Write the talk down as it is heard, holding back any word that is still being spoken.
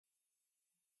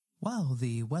Well,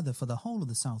 the weather for the whole of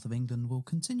the south of England will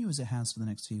continue as it has for the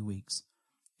next few weeks.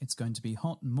 It's going to be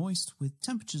hot and moist, with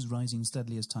temperatures rising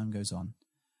steadily as time goes on.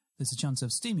 There's a chance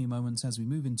of steamy moments as we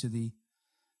move into the...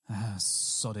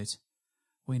 sod it.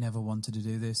 We never wanted to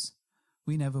do this.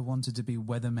 We never wanted to be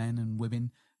weathermen and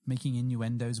women making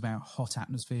innuendos about hot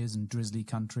atmospheres and drizzly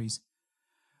countries.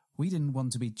 We didn't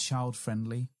want to be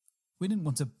child-friendly. We didn't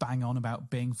want to bang on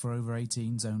about being for over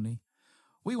 18s only.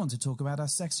 We want to talk about our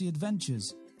sexy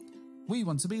adventures. We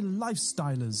want to be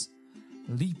lifestylers,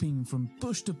 leaping from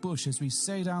bush to bush as we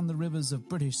sail down the rivers of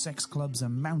British sex clubs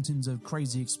and mountains of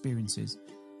crazy experiences.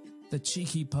 The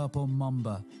cheeky purple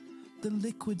mamba, the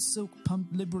liquid silk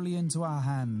pumped liberally into our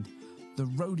hand, the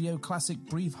rodeo classic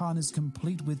brief harness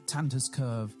complete with Tantus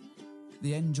curve,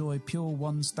 the Enjoy Pure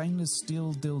One stainless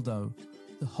steel dildo,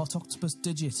 the hot octopus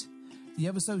digit, the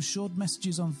ever so short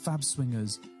messages on Fab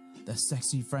Swingers, the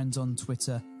sexy friends on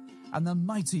Twitter, and the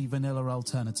mighty vanilla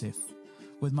alternative.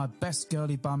 With my best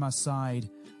girlie by my side,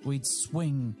 we'd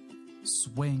swing,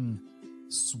 swing,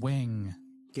 swing.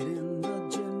 Get in the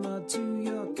gym or to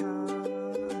your car.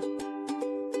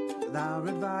 With our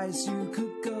advice, you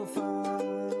could go far.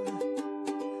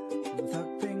 We'll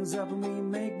fuck things up when we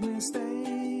make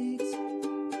mistakes.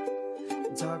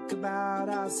 And talk about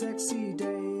our sexy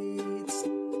dates.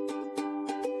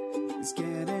 It's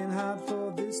getting hard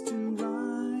for this to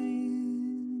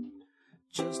rhyme.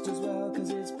 Just as well, 'cause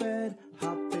it's bed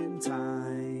hopping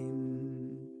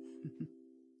time.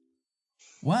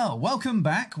 Well, welcome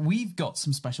back. We've got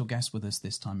some special guests with us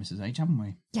this time, Mrs. H, haven't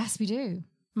we? Yes, we do.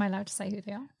 Am I allowed to say who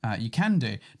they are? You can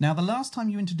do. Now, the last time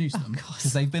you introduced them,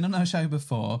 because they've been on our show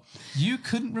before, you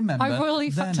couldn't remember I royally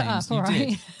their fucked it names. up, all You right.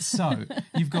 did. So,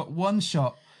 you've got one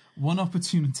shot, one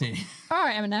opportunity. All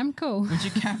right, Eminem, cool. Would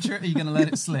you capture it or are you going to let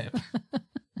it slip?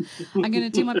 I'm going to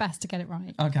do my best to get it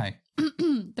right. Okay.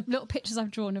 The little pictures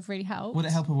I've drawn have really helped. Would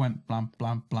it help if I went blam,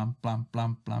 blam, blam, blam,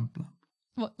 blam, blam, blam?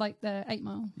 What, like the 8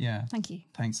 Mile? Yeah. Thank you.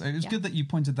 Thanks. It was Yeah. good that you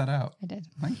pointed that out. I did.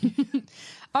 Thank you.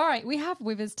 All right, we have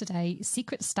with us today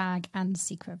Secret Stag and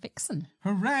Secret Vixen.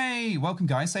 Hooray! Welcome,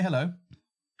 guys. Say hello.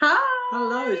 Hi!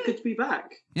 Hello, it's good to be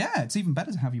back. Yeah, it's even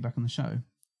better to have you back on the show.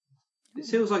 It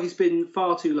feels like it's been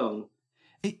far too long.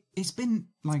 It's been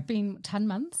like... It's been 10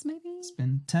 months, maybe? It's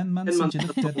been 10 months since you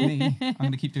looked at me. I'm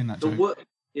going to keep doing that joke.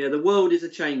 The world is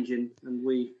a-changing, and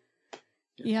we...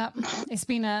 Yeah, it's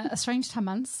been a strange 10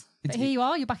 months. But here you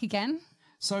are, you're back again.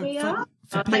 So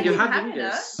for thank you for having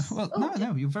us. Well,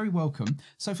 no, you're very welcome.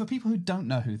 So for people who don't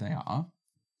know who they are...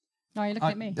 No, you're looking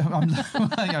at me.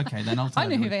 Okay, then I'll tell I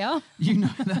know who they are. You know,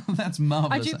 that's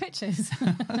marvellous. I do pictures.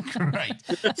 Great.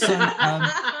 So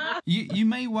you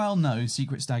may well know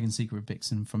Secret Stag and Secret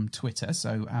Vixen from Twitter.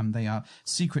 So they are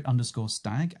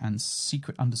secret_stag and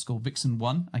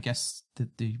secret_vixen1. I guess the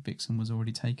Vixen was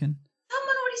already taken.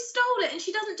 Someone already stole it and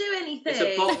she doesn't do anything. It's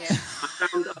a bot.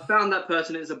 I found that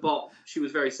person. It's a bot. She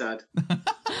was very sad.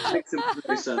 Vixen was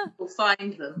very sad. We'll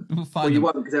find them. You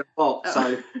won't because they're a bot,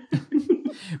 so...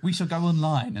 We shall go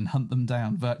online and hunt them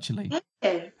down virtually.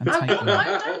 Yeah. And take them.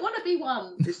 I don't want to be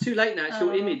one. It's too late now. It's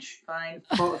your image. Fine.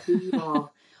 Part of who you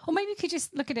are. Or maybe you could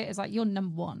just look at it as like you're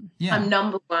number one. Yeah. I'm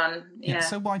number one. Yeah.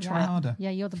 So why try harder? Yeah,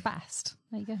 you're the best.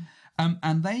 There you go.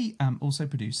 And they also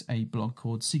produce a blog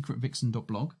called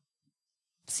secretvixen.blog.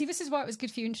 See, this is why it was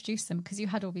good for you to introduce them, because you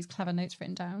had all these clever notes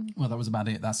written down. Well, that was about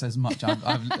it. That says much. I've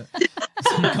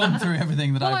gone through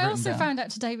everything that I've written down. I also found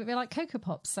out today that they like Cocoa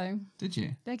Pops, so... Did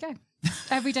you? There you go.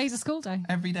 Every day's a school day.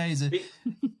 Every day is a...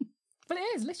 Well,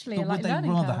 it is, literally. But would they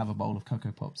rather have a bowl of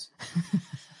Cocoa Pops?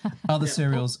 Other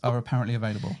cereals are apparently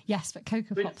available. Yes, but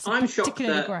Cocoa Pops are I'm shocked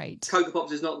particularly that great. Cocoa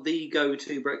Pops is not the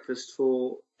go-to breakfast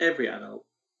for every adult.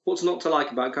 What's not to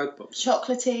like about Cocoa Pops?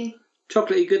 Chocolatey.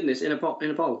 Chocolatey goodness in a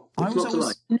bowl. What's not to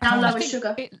like? Now lower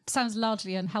sugar. It sounds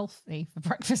largely unhealthy for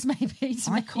breakfast, maybe.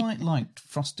 I quite liked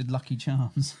Frosted Lucky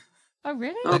Charms. Oh,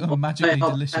 really? They were magically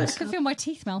delicious. I could feel my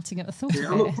teeth melting at the thought of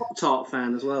I'm a it. Pop-Tart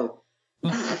fan as well.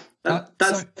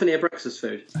 That's definitely a breakfast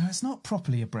food. It's not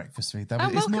properly a breakfast food, though.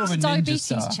 And It's more of a welcome to ninja diabetes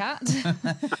star. chat.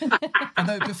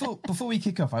 Although before we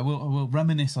kick off, I will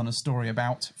reminisce on a story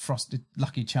about Frosted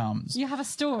Lucky Charms. You have a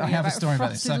story. I have a about story about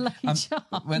this. Frosted Lucky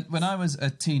Charms. When I was a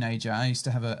teenager, I used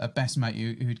to have a best mate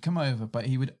who'd come over, but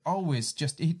he would always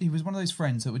he was one of those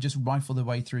friends that would just rifle their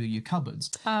way through your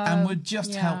cupboards and would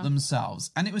just help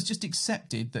themselves. And it was just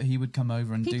accepted that he would come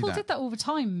over and do that. People did that all the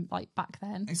time, like back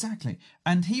then. Exactly.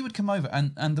 And he would come over,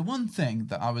 and the one thing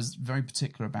that I was very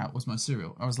particular about was my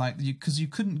cereal. I was like, because you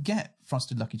couldn't get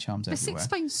Frosted Lucky Charms This everywhere.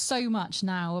 explains so much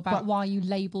now about why you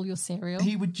label your cereal.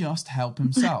 He would just help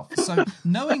himself. So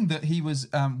knowing that he was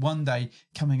one day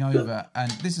coming over,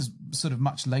 and this is sort of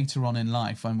much later on in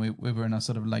life when we were in our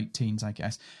sort of late teens, I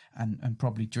guess, and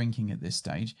probably drinking at this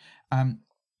stage,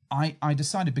 I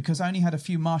decided, because I only had a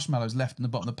few marshmallows left in the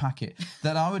bottom of the packet,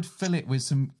 that I would fill it with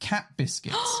some cat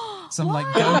biscuits, some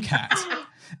like Go Cat,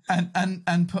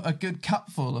 and put a good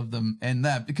cupful of them in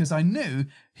there, because I knew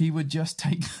he would just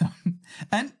take them.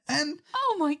 And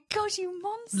oh my God, you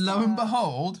monster! lo and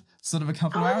behold, sort of a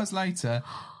couple of hours later,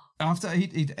 after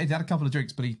he'd had a couple of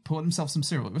drinks, but he poured himself some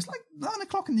cereal. It was like 9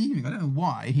 o'clock in the evening. I don't know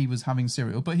why he was having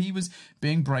cereal, but he was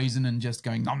being brazen and just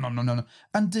going nom nom nom nom nom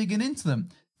and digging into them.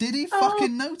 Did he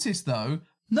fucking notice, though?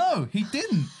 No, he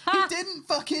didn't. He didn't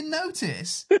fucking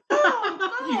notice.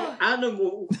 You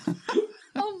animal.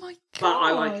 Oh my God! But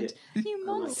I like it. You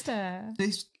monster!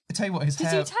 I tell you what, his Did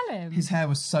hair. you tell him? His hair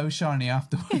was so shiny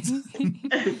afterwards.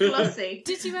 Flossy.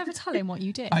 Did you ever tell him what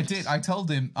you did? I did. I told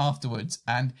him afterwards,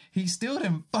 and he still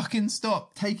didn't fucking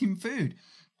stop taking food.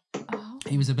 Oh,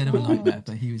 He was a bit of a nightmare,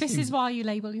 but he was. this is why you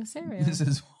label your cereal. This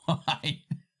is why.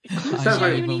 You Sounds like-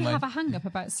 genuinely have a hang-up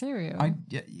about cereal.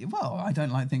 Well, I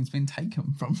don't like things being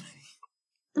taken from me.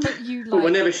 But you But we're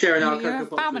like, never sharing our you're Cocoa a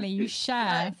Pops family, with you you.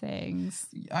 share things.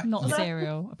 Not yeah.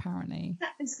 cereal, apparently.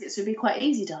 Cat biscuits would be quite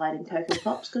easy to hide in Cocoa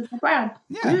Pops because they're brown.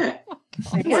 Yeah.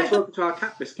 Yeah. Welcome to our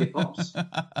cat biscuit pops.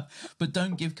 But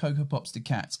don't give Cocoa Pops to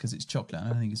cats because it's chocolate and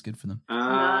I don't think it's good for them.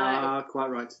 Quite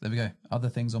right. There we go. Other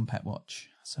things on Pet Watch.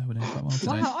 So we're doing quite well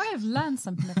today. Wow, I have learned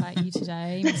something about you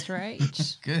today, Mr.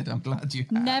 H. Good. I'm glad you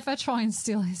have. Never try and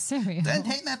steal his cereal. Don't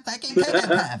take my fucking Cocoa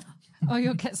Puff. Or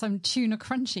you'll get some tuna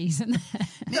crunchies in there.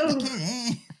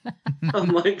 Oh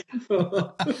my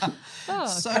God. Oh,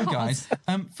 So, God. guys,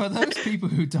 for those people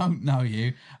who don't know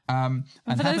you, and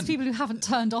For those haven't- people who haven't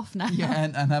turned off now.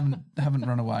 yeah, and haven't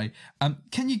run away,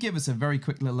 can you give us a very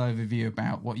quick little overview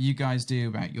about what you guys do,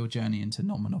 about your journey into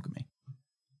non-monogamy?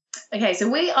 Okay, so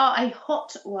we are a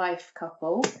hot wife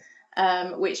couple,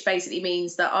 which basically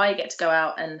means that I get to go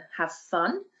out and have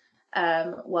fun,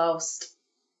 whilst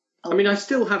I mean, I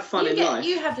still have fun in life.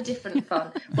 You have a different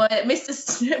fun. Well,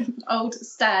 Mr. Old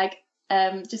Stag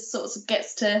just sort of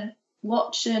gets to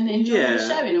watch and enjoy the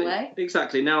show in a way.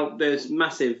 Exactly. Now there's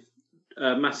massive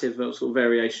sort of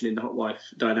variation in the hot wife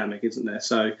dynamic, isn't there?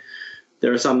 So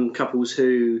there are some couples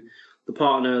who the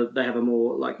partner, they have a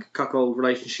more like cuckold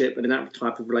relationship, and in that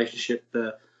type of relationship,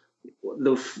 the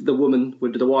woman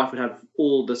would, the wife would have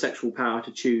all the sexual power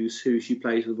to choose who she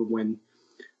plays with and when.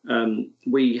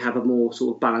 We have a more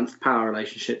sort of balanced power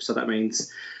relationship, so that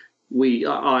means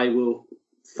I will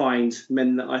find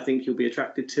men that I think you'll be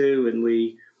attracted to, and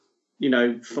we,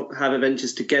 have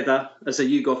adventures together. So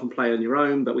you go off and play on your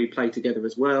own, but we play together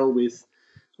as well with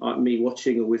me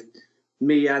watching, or with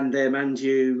me and them and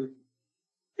you.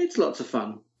 It's lots of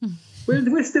fun.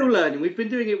 We're still learning. We've been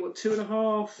doing it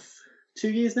 2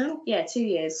 years now? Yeah, 2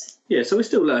 years. Yeah, so we're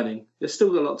still learning. There's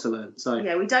still a lot to learn. So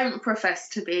Yeah, we don't profess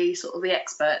to be sort of the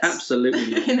experts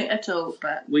absolutely not. in it at all,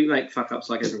 but We make fuck ups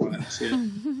like everyone else.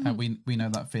 Yeah. We know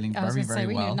that feeling I was very, going to very say,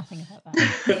 we well. know nothing about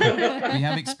that. We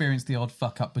have experienced the odd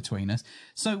fuck up between us.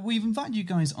 So we've invited you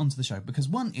guys onto the show because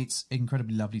 1, it's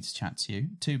incredibly lovely to chat to you.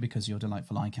 2, because you're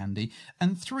delightful eye candy.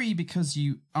 And 3, because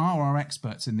you are our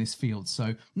experts in this field.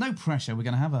 So no pressure. We're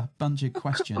going to have a bunch of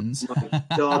questions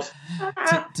God.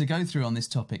 to go through on this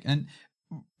topic. And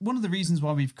one of the reasons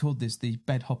why we've called this the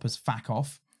Bed Hoppers Fack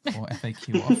Off, or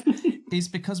FAQ off, is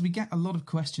because we get a lot of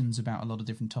questions about a lot of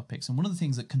different topics. And one of the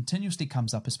things that continuously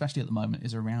comes up, especially at the moment,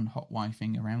 is around hot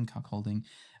wifing, around cuckolding,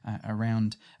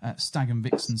 around Stag and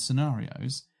Vixen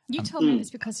scenarios. You told me it's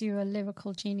because you're a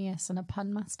lyrical genius and a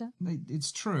pun master.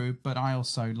 It's true, but I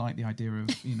also like the idea of,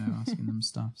 asking them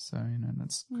stuff. So,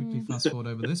 let's quickly fast forward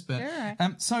over this bit.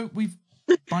 Sure. So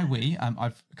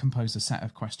I've composed a set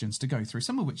of questions to go through,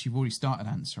 some of which you've already started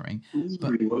answering.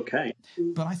 Okay.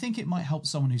 But I think it might help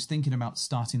someone who's thinking about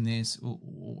starting this or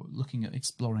looking at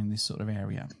exploring this sort of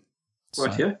area.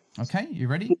 Right, yeah. Okay, you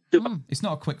ready? It's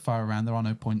not a quick fire round. There are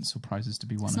no points or prizes to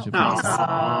be won. It's as not you're a quiz. playing.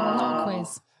 Not a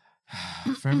quiz.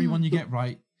 For every one you get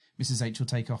right, Mrs. H will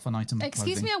take off an item of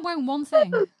Excuse clothing. me, I won't one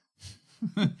thing.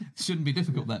 Shouldn't be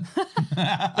difficult then.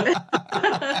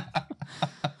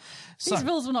 These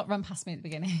rules will not run past me at the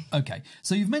beginning. Okay,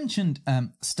 so you've mentioned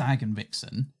Stag and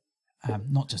Vixen,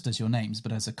 not just as your names,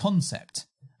 but as a concept,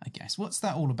 I guess. What's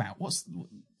that all about? What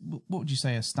would you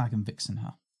say a Stag and Vixen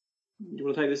are? You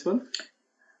want to take this one?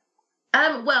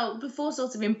 well, before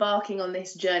sort of embarking on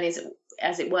this journey,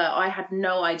 as it were, I had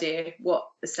no idea what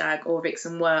a stag or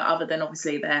vixen were, other than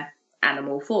obviously they're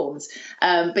animal forms.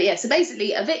 But yeah, so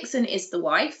basically a vixen is the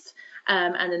wife,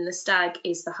 and then the stag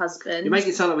is the husband. You make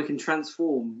it sound like we can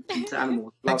transform into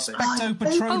animals. Love it. Expecto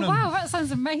Patronum. Oh wow, that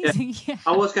sounds amazing. Yeah.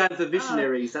 I was going for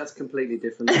visionaries. That's completely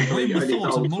different. That's probably The only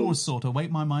thought old of school. Moore's sort,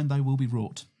 await my mind, they will be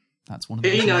wrought. That's one of the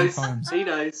He knows. poems. He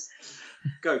knows.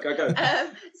 Go.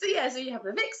 So you have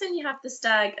the vixen, you have the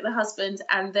stag, the husband,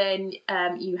 and then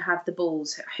you have the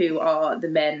bulls, who are the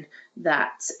men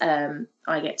that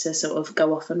I get to sort of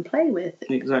go off and play with.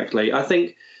 Exactly. I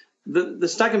think the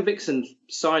stag and vixen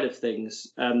side of things,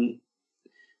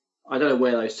 I don't know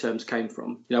where those terms came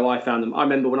from. You know, I found them. I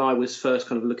remember when I was first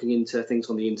kind of looking into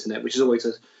things on the internet, which is always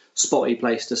a spotty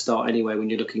place to start anyway when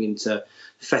you're looking into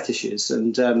fetishes.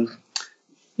 And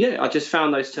I just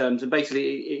found those terms, and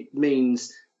basically it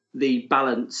means the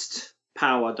balanced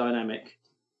power dynamic.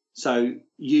 So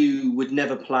you would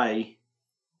never play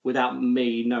without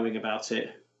me knowing about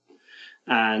it,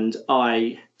 and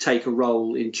I take a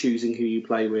role in choosing who you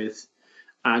play with,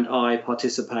 and I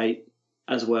participate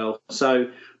as well.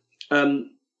 So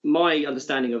my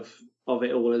understanding of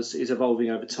it all is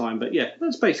evolving over time, but yeah,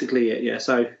 that's basically it. Yeah,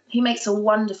 so He makes a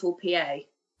wonderful PA.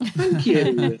 thank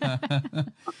you.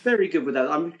 I'm very good with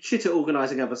that. I'm shit at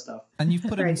organising other stuff. And you've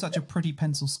put him in such a pretty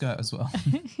pencil skirt as well.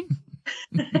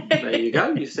 There you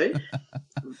go. You see,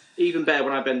 even better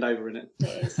when I bend over in it.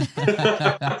 It is.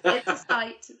 It's a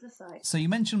sight. It's a sight. So you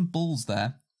mentioned bulls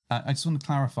there. I just want to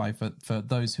clarify for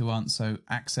those who aren't so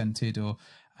accented or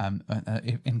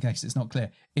in case it's not clear,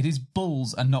 it is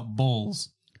bulls and not balls.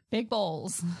 Big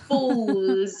balls.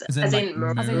 Bulls, as in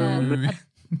moo.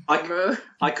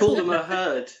 I call them a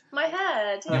herd. my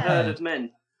herd. A Yeah. herd of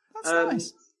men. That's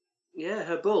nice. Yeah,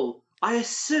 her bull. I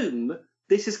assume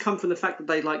this has come from the fact that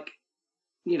they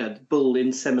the bull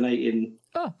inseminating.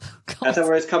 Oh, That's God.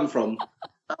 where it's come from.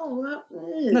 Oh,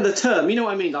 No, the term. You know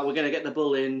what I mean? Like, we're going to get the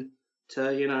bull in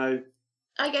to,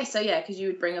 I guess so. Yeah, because you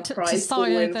would bring a To prize bull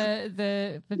sire in.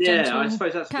 the Yeah, gentle I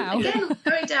suppose that's cow. good. Again,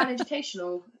 very down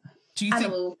educational Do you think?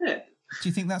 animal. Yeah. Do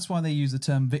you think that's why they use the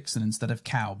term vixen instead of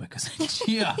cow? Because it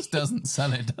just doesn't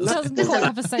sell it, does Doesn't it? quite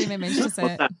have the same image, does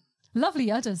it?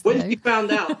 Lovely udders, When though. she found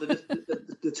out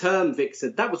the term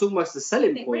vixen, that was almost the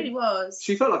selling It point. really was.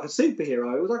 She felt like a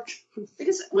superhero. It was like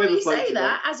Because when you Whoever say floats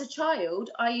that, as a child,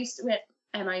 I used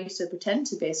to pretend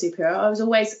to be a superhero. I was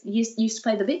always used to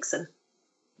play the vixen,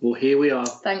 well, here we are.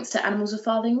 thanks to Animals of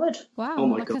Farthing Wood. Wow, Oh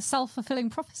my like God. a self-fulfilling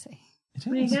prophecy. It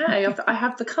There you is. go. I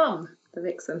have become the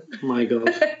vixen. My God.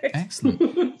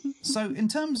 Excellent. So, in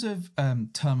terms of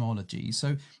terminology,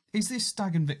 so is this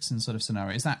stag and vixen sort of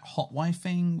scenario? Is that hot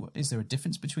wifing? Is there a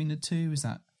difference between the two? Was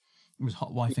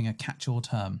hot wifing a catch-all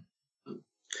term?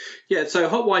 Yeah, so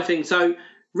hot wifing. So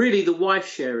really, the wife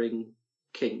sharing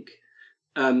kink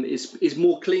is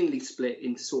more cleanly split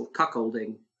into sort of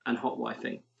cuckolding and hot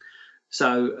wifing.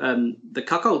 So the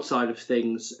cuckold side of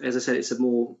things, as I said, it's a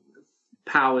more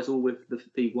powers all with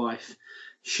the wife.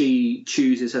 She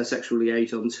chooses her sexual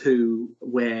liaisons, who,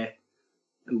 where,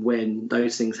 and when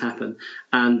those things happen,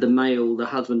 and the male, the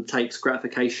husband, takes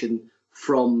gratification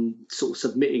from sort of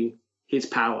submitting his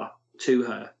power to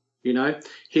her. You know,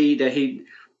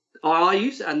 I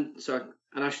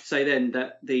should say then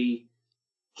that the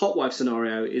hot wife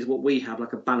scenario is what we have,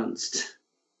 like a balanced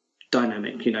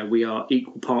dynamic. You know, we are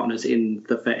equal partners in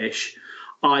the fetish.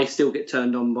 I still get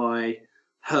turned on by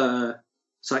her,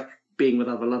 it's like being with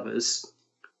other lovers,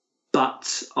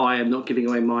 but I am not giving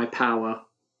away my power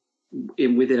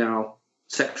within our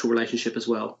sexual relationship as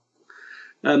well.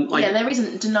 There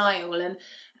isn't denial,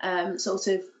 and sort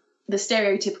of the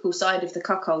stereotypical side of the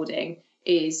cuckolding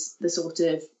is the sort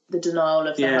of the denial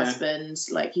of the husband,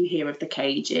 like you hear of the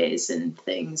cages and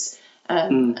things,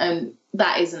 and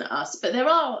that isn't us. But there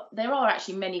are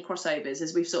actually many crossovers,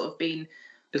 as we've sort of been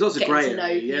There's lots of getting grey to know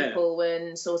area, people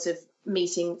and sort of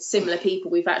meeting similar people.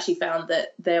 We've actually found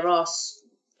that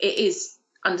it is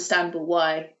understandable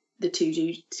why the two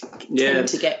do tend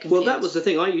to get confused. Well, that was the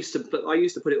thing. I used to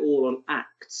put it all on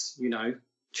acts. You know,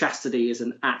 chastity is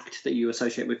an act that you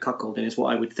associate with cuckolding, is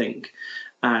what I would think.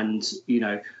 And you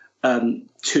know,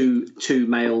 two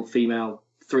male female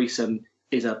threesome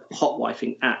is a hot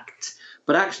wifing act.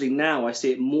 But actually, now I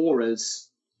see it more as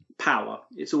power.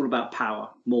 It's all about power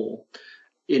more.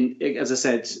 As I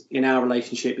said, in our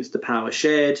relationship, it's the power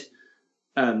shared.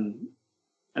 And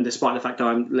despite the fact that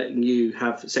I'm letting you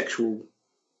have sexual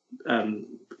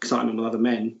excitement with other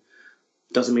men,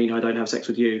 doesn't mean I don't have sex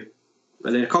with you.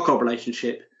 But in a cuckold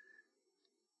relationship,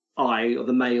 I, or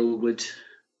the male, would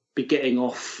be getting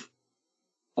off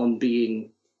on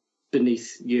being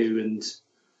beneath you. And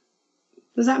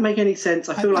does that make any sense?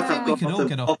 I feel like I've we got could all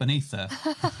get off beneath there.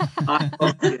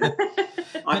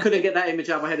 I couldn't get that image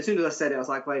out of my head. As soon as I said it, I was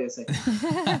like, wait a second.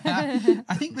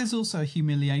 I think there's also a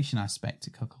humiliation aspect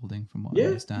to cuckolding, from what I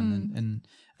understand.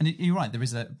 And you're right, there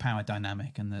is a power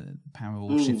dynamic, and the power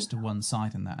all shifts to one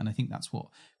side in that. And I think that's what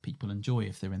people enjoy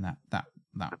if they're in that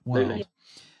world. Absolutely.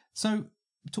 So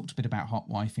we talked a bit about hot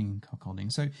wifing,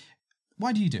 cuckolding. So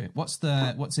why do you do it? What's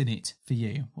in it for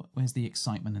you? Where's the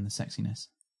excitement and the sexiness?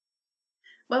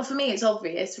 Well, for me, it's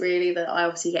obvious, really, that I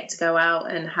obviously get to go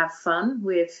out and have fun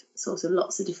with sort of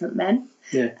lots of different men.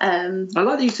 Yeah. I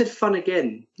like that you said fun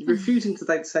again. You're refusing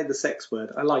to say the sex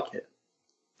word. I like it.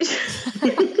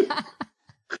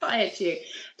 Quiet you.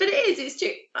 But it's true.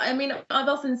 I mean, I've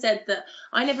often said that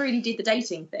I never really did the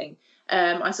dating thing.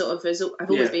 I've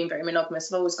always been very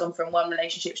monogamous. I've always gone from one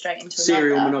relationship straight into another.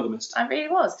 Serial monogamist. I really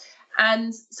was.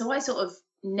 And so I sort of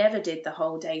never did the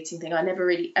whole dating thing. I never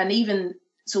really, and even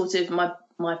sort of my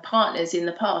partners in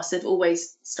the past have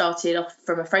always started off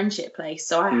from a friendship place.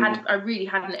 So I really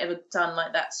hadn't ever done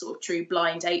like that sort of true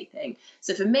blind date thing.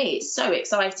 So for me, it's so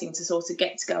exciting to sort of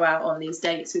get to go out on these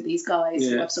dates with these guys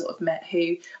who I've sort of met,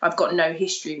 who I've got no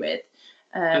history with.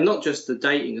 And not just the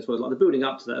dating as well, like the building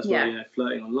up to that as well, you know,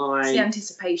 flirting online. It's the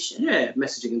anticipation. Yeah,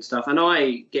 messaging and stuff. And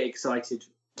I get excited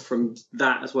from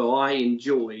that as well. I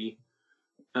enjoy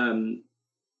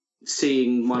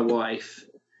seeing my wife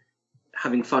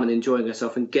having fun and enjoying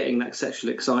herself and getting that sexual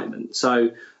excitement.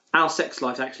 So our sex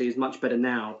life actually is much better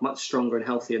now, much stronger and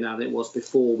healthier now than it was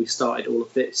before we started all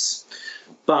of this.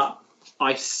 But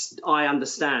I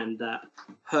understand that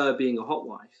her being a hot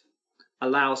wife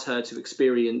allows her to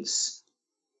experience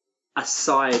a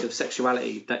side of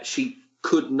sexuality that she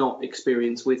could not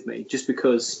experience with me, just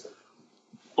because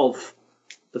of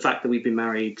the fact that we've been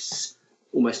married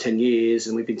almost 10 years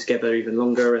and we've been together even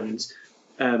longer. And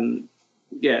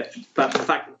but the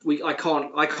fact I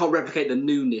can't replicate the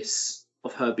newness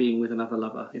of her being with another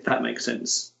lover, if that makes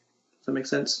sense. Does that make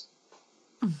sense?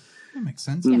 That makes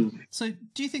sense. Yeah. So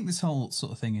do you think this whole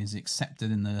sort of thing is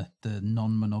accepted in the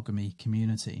non-monogamy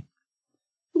community?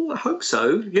 Well, I hope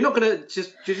so. You're not going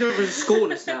to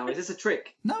scorn us now. Is this a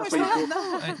trick? No, it's not.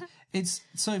 No, it's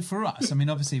so for us. I mean,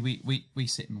 obviously we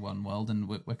sit in one world, and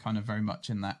we're kind of very much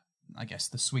in that, I guess,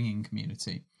 the swinging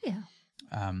community. Yeah.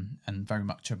 And very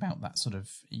much about that sort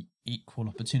of equal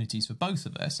opportunities for both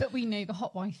of us. But we know the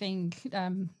hot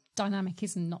wifing dynamic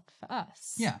is not for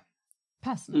us. Yeah.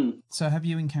 Personally. So have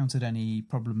you encountered any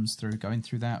problems through going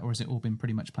through that, or has it all been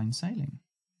pretty much plain sailing?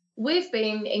 We've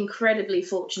been incredibly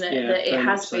fortunate that it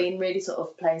has been really sort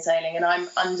of plain sailing, and I'm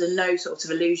under no sort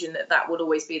of illusion that would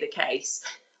always be the case.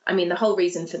 I mean, the whole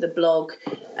reason for the blog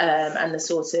and the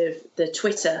sort of the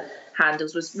Twitter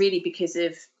handles was really because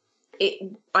of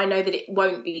it. I know that it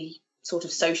won't be sort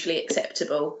of socially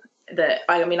acceptable. That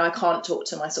I mean, I can't talk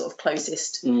to my sort of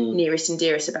closest, nearest and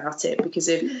dearest about it, because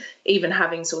of even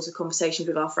having sort of conversations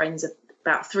with our friends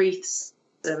about threesomes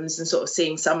and sort of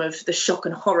seeing some of the shock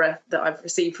and horror that I've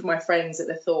received from my friends at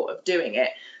the thought of doing it.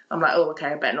 I'm like, oh, okay,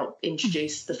 I better not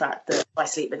introduce the fact that I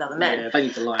sleep with other men. Yeah, they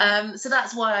need to lie. So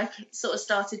that's why I sort of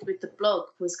started with the blog,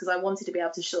 was because I wanted to be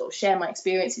able to sort of share my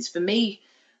experiences for me,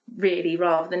 really,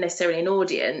 rather than necessarily an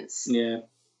audience. Yeah.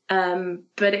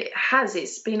 But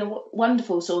it's been a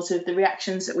wonderful sort of the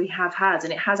reactions that we have had,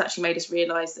 and it has actually made us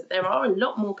realise that there are a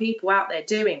lot more people out there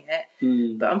doing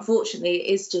it, but unfortunately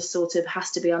it is just sort of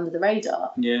has to be under the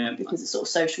radar, because it's sort of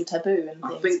social taboo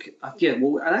and things. I think,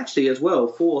 well, and actually as well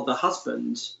for the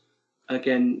husband,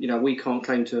 again, you know, we can't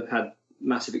claim to have had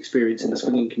massive experience in the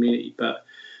swinging community, but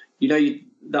you know,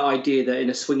 the idea that in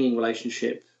a swinging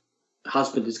relationship, the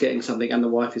husband is getting something and the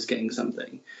wife is getting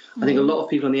something. I think a lot of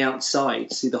people on the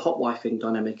outside see the hot wifing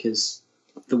dynamic as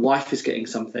the wife is getting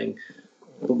something,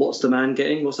 but what's the man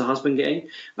getting? What's the husband getting?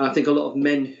 And I think a lot of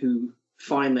men who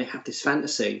find they have this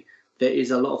fantasy, there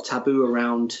is a lot of taboo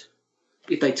around,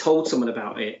 if they told someone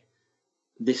about it,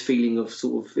 this feeling of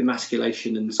sort of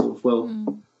emasculation and sort of,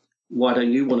 well, why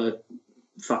don't you want to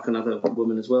fuck another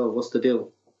woman as well? What's the deal?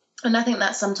 And I think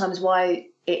that's sometimes why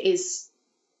it is,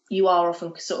 you are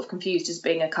often sort of confused as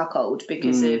being a cuckold,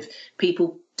 because of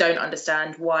people don't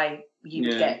understand why you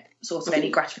would get sort of any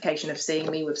gratification of seeing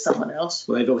me with someone else.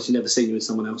 Well, they've obviously never seen you with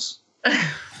someone else. I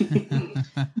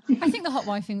think the hot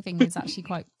wifing thing is actually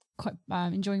quite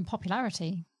enjoying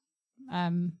popularity.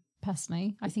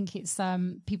 Personally, I think it's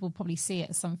people probably see it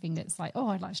as something that's like, oh,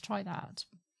 I'd like to try that.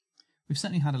 We've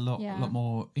certainly had a lot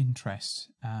more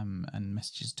interest and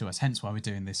messages to us, hence why we're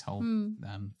doing this whole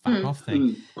back off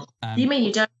thing. You mean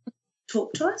you don't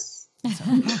talk to us?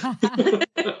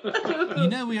 You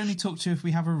know, we only talk to you if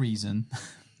we have a reason.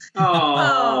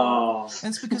 Oh,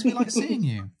 It's because we like seeing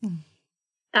you.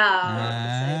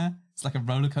 It's It's like a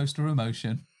roller coaster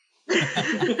emotion.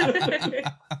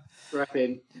 Strap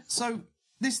in. So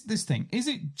this thing, is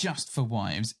it just for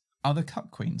wives? Are there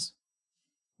cuck queens?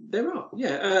 There are,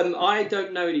 yeah. I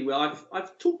don't know anywhere.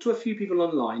 I've talked to a few people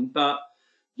online, but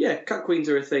yeah, cuck queens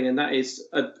are a thing, and that is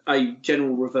a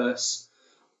general reverse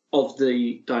of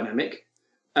the dynamic.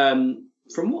 From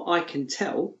what I can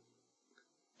tell,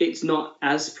 it's not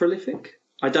as prolific.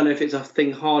 I don't know if it's a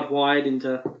thing hardwired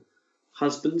into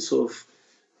husbands sort of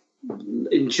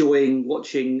enjoying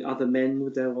watching other men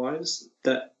with their wives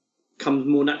that comes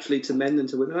more naturally to men than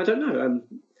to women. I don't know.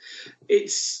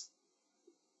 It's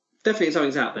definitely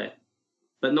something's out there,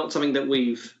 but not something that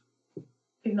we've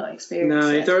not experienced. No,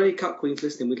 it. If there are any cuck queens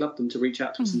listening, we'd love them to reach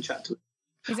out to us and chat to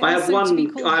us. I have one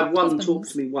husbands? talk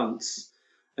to me once,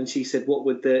 and she said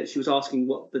she was asking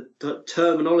what the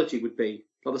terminology would be,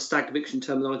 what the Stag Vixen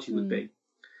terminology would be,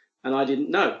 and I didn't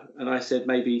know, and I said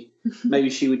maybe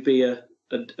she would be a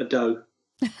doe.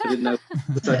 I didn't know.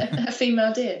 A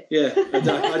female deer. Yeah, a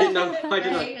doe. I didn't know.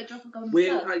 A drop of golden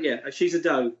sun. Yeah, she's a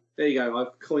doe. There you go.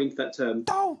 I've coined that term.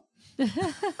 Doe. I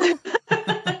think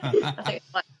it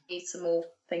might need some more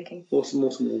thinking. Or some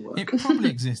more work. It probably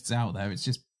exists out there. It's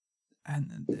just,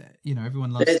 and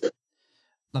everyone loves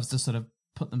to sort of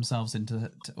put themselves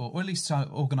into, or at least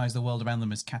organise the world around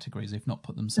them as categories, if not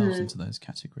put themselves into those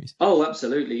categories. Oh,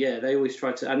 absolutely. Yeah, they always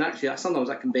try to, and actually, sometimes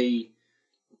that can be,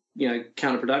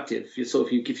 counterproductive. You sort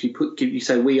of if you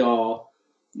say we are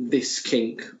this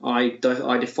kink, I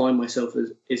define myself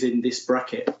as in this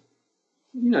bracket.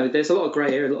 There's a lot of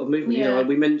grey area, a lot of movement. Yeah.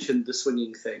 We mentioned the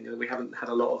swinging thing, and we haven't had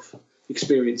a lot of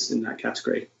experience in that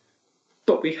category,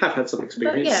 but we have had some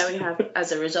experience. But yeah, we have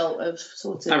as a result of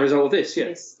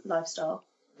this lifestyle.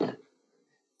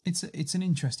 It's an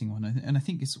interesting one, and I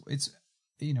think it's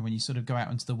when you sort of go out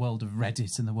into the world of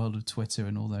Reddit and the world of Twitter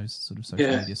and all those sort of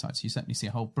social media sites, you certainly see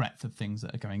a whole breadth of things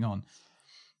that are going on.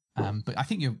 But I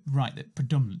think you're right that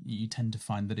predominantly you tend to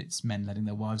find that it's men letting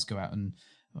their wives go out and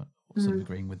sort of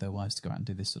agreeing with their wives to go out and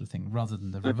do this sort of thing rather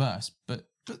than the reverse. But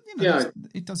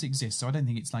it does exist, so I don't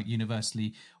think it's like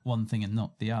universally one thing and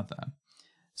not the other.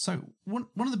 So one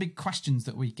of the big questions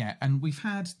that we get, and we've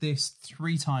had this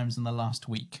 3 times in the last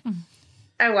week.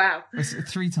 Oh, wow.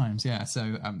 3 times, yeah.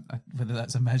 So whether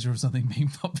that's a measure of something being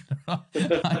popular,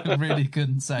 I really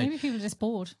couldn't say. Maybe people are just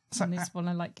bored and they just want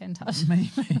to get in touch. Maybe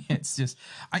it's just...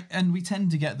 and we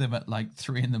tend to get them at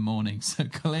 3 a.m, so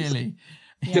clearly...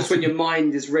 Just when your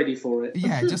mind is ready for it.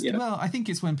 Yeah, well, I think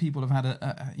it's when people have had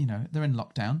they're in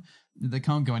lockdown, they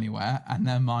can't go anywhere, and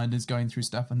their mind is going through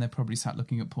stuff, and they're probably sat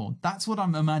looking at porn. That's what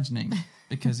I'm imagining,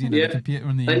 because the computer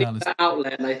and the email is...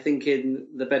 outlet, and I think in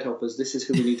the bedhoppers, this is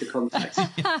who we need to contact.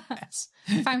 Yes.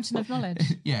 Fountain of knowledge.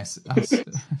 Yes, us,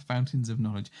 fountains of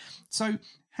knowledge. So,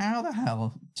 how the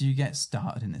hell do you get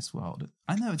started in this world?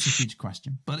 I know it's a huge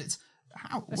question, but it's...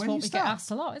 That's what we get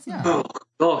asked a lot, isn't it? Oh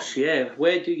gosh, yeah.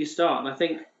 Where do you start? And I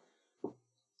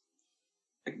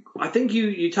think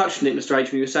you touched on it, Mr. H,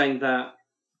 when you were saying that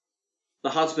the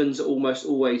husbands almost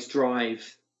always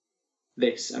drive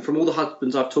this. And from all the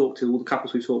husbands I've talked to, all the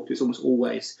couples we've talked to, it's almost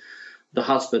always the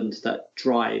husband that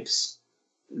drives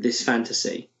this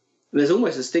fantasy. And there's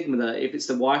almost a stigma that if it's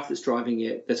the wife that's driving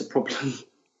it, there's a problem.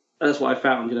 That's what I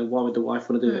found. Why would the wife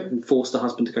want to do it and force the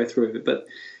husband to go through it? But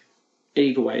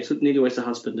either way, it's nearly always the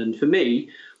husband. And for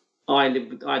me, I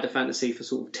had a fantasy for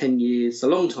sort of 10 years, a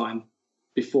long time,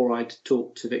 before I'd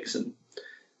talked to Vixen.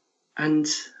 And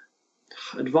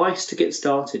advice to get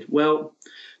started. Well,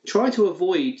 try to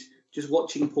avoid just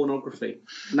watching pornography.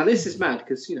 Now, this is mad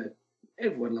because,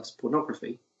 everyone loves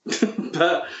pornography.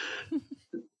 But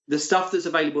the stuff that's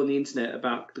available on the internet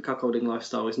about the cuckolding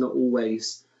lifestyle is not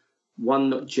always,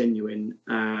 not genuine,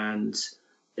 and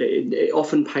it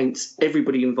often paints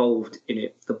everybody involved in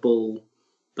it, the bull,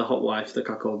 the hot wife, the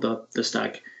cuckold, the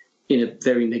stag, in a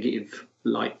very negative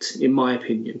light, in my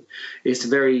opinion. It's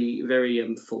very,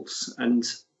 very false. And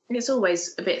it's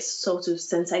always a bit sort of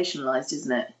sensationalised,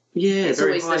 isn't it? Yeah, it's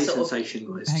very highly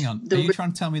sensationalised. Hang on, are you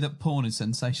trying to tell me that porn is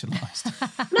sensationalised?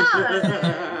 No,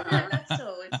 not at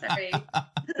all. It's very...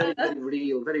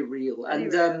 very real.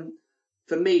 And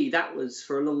for me, that was,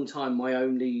 for a long time, my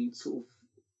only sort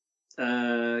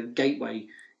of gateway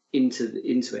into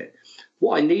it.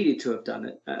 What I needed to have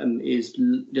done is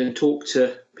talk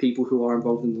to people who are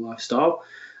involved in the lifestyle,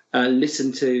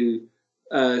 listen to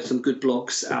some good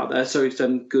blogs out there,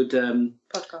 some good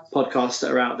podcasts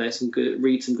that are out there,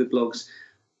 read some good blogs,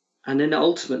 and then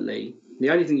ultimately the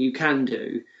only thing you can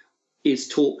do is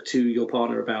talk to your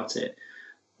partner about it.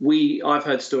 I've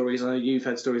heard stories, I know you've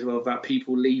heard stories as well, about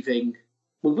people leaving.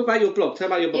 Well, what about your blog? Tell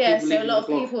about your blog. Yeah, so a lot of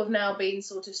people have now been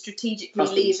sort of strategically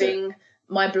leaving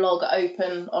my blog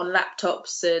open on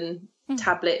laptops and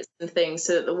tablets and things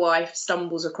so that the wife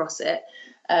stumbles across it.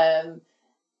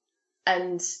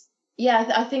 And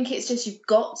yeah, I think it's just, you've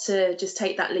got to just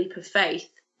take that leap of faith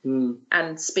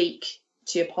and speak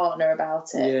to your partner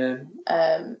about it.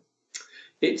 Yeah.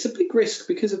 It's a big risk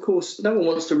because, of course, no one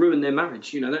wants to ruin their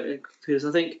marriage, you know, because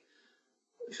I think,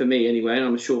 for me anyway, and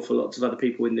I'm sure for lots of other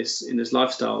people in this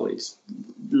lifestyle, it's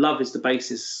love is the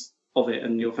basis of it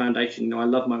and your foundation. You know, I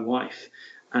love my wife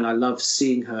and I love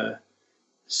seeing her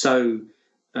so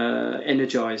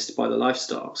energized by the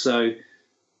lifestyle. So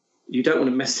you don't want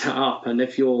to mess that up. And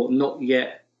if you're not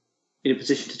yet in a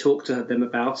position to talk to them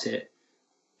about it,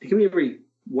 it can be a really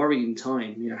worrying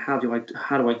time. You know, how do I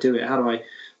do it? How do I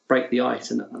break the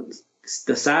ice? And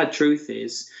the sad truth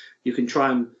is, you can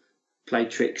try and play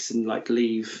tricks and like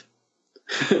leave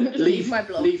my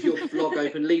blog, leave your blog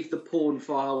open, leave the porn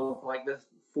file of like the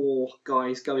 4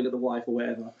 guys going to the wife or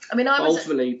whatever. I mean,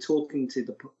 ultimately talking to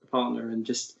the partner and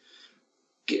just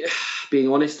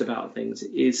being honest about things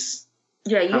is.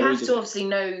 Yeah, you have to obviously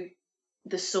know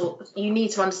you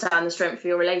need to understand the strength of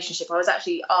your relationship. I was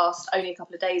actually asked only a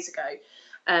couple of days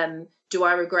ago, do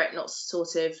I regret not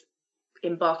sort of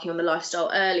embarking on the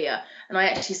lifestyle earlier? And I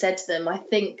actually said to them, I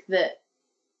think that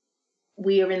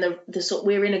we are in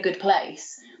we're in a good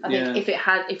place. I think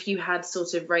if you had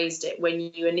sort of raised it when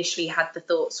you initially had the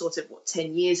thought sort of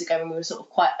 10 years ago, when we were sort of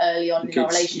quite early on in our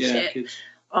relationship,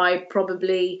 I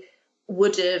probably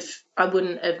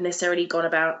wouldn't have necessarily gone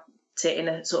about it in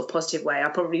a sort of positive way. I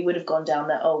probably would have gone down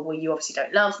that, oh, well, you obviously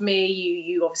don't love me,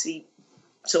 you obviously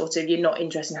sort of, you're not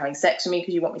interested in having sex with me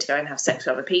because you want me to go and have sex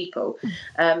with other people.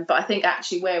 But I think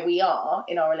actually where we are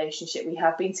in our relationship, we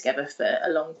have been together for a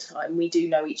long time. We do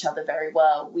know each other very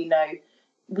well. We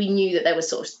knew that there was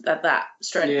sort of that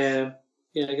strength. Yeah,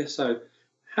 I guess so.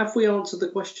 Have we answered the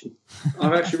question?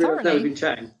 I've actually realised that we've been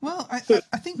chatting. Well, I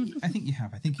think you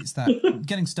have. I think it's that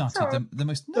getting started. The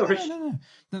most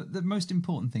the most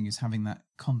important thing is having that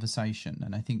conversation,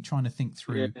 and I think trying to think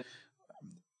through,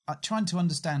 trying to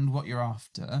understand what you're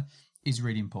after is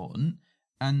really important.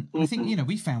 And I think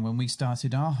we found when we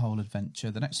started our whole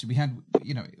adventure that actually we had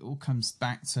it all comes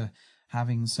back to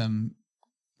having some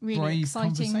really brave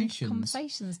exciting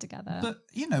conversations together. But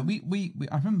we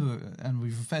I remember, and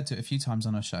we've referred to it a few times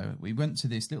on our show, we went to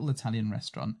this little Italian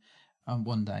restaurant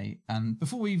one day, and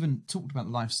before we even talked about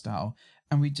the lifestyle,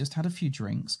 and we just had a few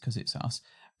drinks because it's us,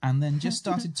 and then just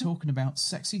started talking about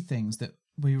sexy things that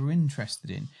we were interested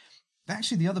in.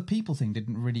 Actually, the other people thing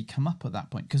didn't really come up at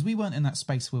that point because we weren't in that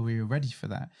space where we were ready for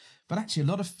that. But actually, a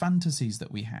lot of fantasies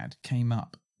that we had came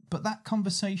up. But that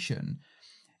conversation,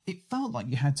 it felt like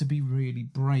you had to be really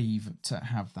brave to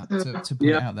have that, to put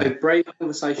it out there. A brave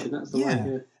conversation, that's the way.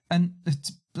 Yeah. And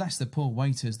bless the poor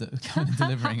waiters that are kind of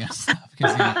delivering us stuff.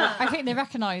 Because, I think they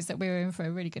recognised that we were in for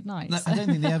a really good night. I don't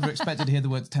think they ever expected to hear the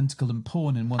words tentacle and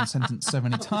porn in one sentence so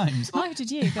many times. How did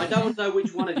you? I don't know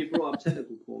which one of you brought up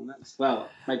tentacle porn. Well,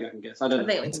 maybe I can guess. I don't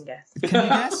know. I think we can guess. Can you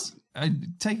guess?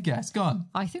 Take a guess. Go on.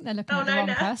 I think they're looking at the wrong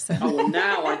person. Oh, well,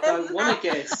 now I don't want to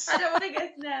guess. I don't want to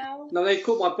guess now. No, they've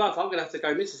caught my bluff. I'm going to have to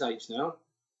go Mrs. H now.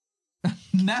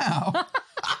 Now?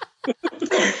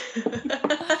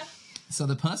 So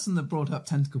the person that brought up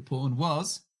tentacle porn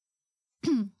was...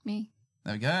 Me.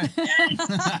 There we go.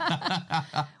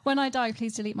 When I die,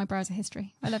 please delete my browser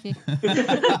history. I love you.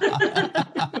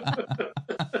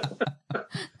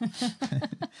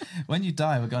 When you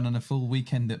die, we're going on a full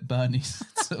weekend at Bernie's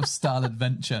sort of style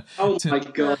adventure. My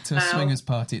God. To a swingers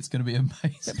party. It's going to be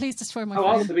amazing. But please destroy my phone.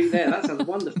 I want to be there. That sounds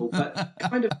wonderful. But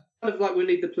kind of like we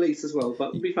need the police as well, but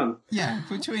it'll be fun. Yeah,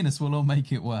 between us, we'll all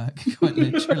make it work, quite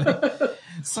literally.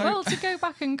 So, well, to go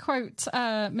back and quote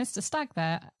Mr. Stag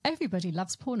there, everybody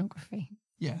loves pornography.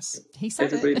 Yes. He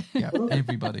said everybody. it. Yeah,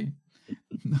 everybody.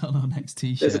 On our next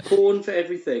T-shirt. There's a porn for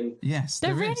everything. Yes,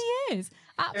 there really is.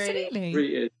 Absolutely.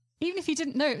 Really is. Even if you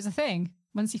didn't know it was a thing,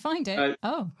 once you find it,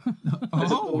 Oh.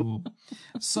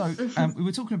 So we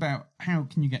were talking about how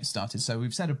can you get started. So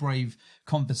we've said a brave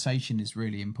conversation is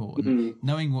really important,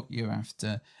 knowing what you're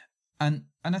after. And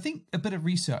I think a bit of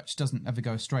research doesn't ever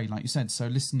go astray, like you said. So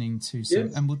listening to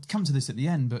some, and we'll come to this at the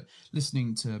end, but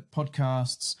listening to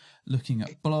podcasts, looking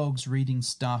at blogs, reading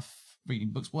stuff, reading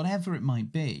books, whatever it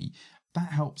might be,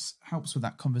 that helps with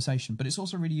that conversation. But it's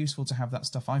also really useful to have that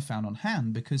stuff I found on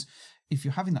hand, because if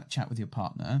you're having that chat with your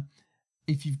partner,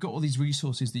 if you've got all these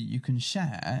resources that you can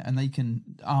share and they can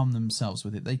arm themselves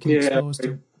with it, they can explore as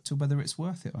to whether it's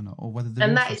worth it or not, or whether they're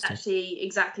and interested. that is actually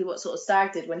exactly what sort of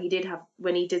Stag did when he did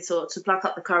sort of to pluck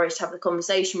up the courage to have the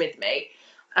conversation with me.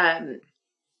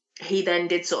 he then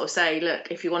did sort of say,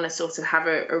 look, if you want to sort of have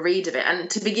a read of it. And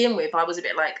to begin with, I was a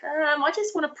bit like, I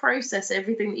just want to process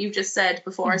everything that you've just said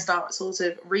before I start sort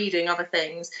of reading other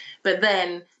things. But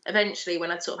then eventually,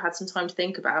 when I sort of had some time to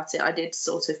think about it, I did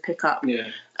sort of pick up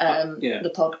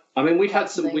the pod. I mean, we'd had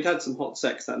some hot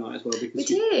sex that night as well. Because we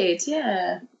did,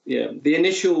 yeah. Yeah, the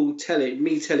initial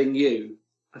me telling you,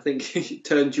 I think it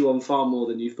turned you on far more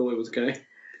than you thought it was going.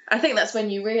 I think that's when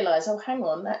you realise, oh, hang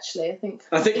on, actually, I think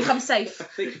I'm safe. I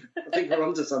think we're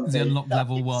onto something. The unlock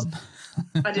level 1.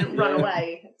 I didn't run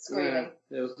away screaming.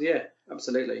 Yeah,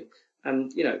 absolutely.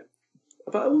 And,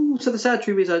 but also the sad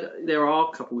truth is there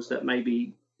are couples that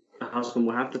maybe a husband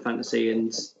will have the fantasy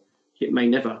and it may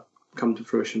never come to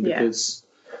fruition because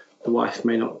the wife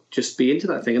may not just be into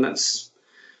that thing. And that's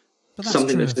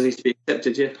something that needs to be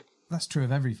accepted, yeah. That's true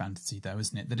of every fantasy, though,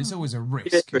 isn't it? That it's always a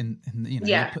risk. You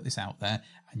put this out there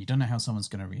and you don't know how someone's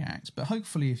going to react. But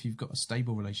hopefully, if you've got a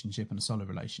stable relationship and a solid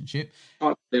relationship,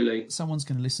 absolutely, someone's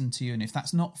going to listen to you. And if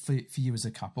that's not for you as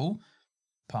a couple,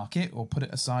 park it or put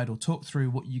it aside or talk through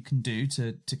what you can do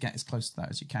to get as close to that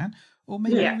as you can. Or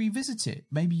maybe revisit it.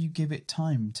 Maybe you give it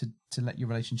time to let your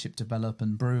relationship develop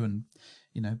and brew and,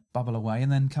 bubble away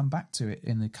and then come back to it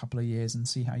in a couple of years and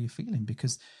see how you're feeling.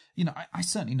 Because, I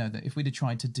certainly know that if we'd have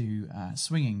tried to do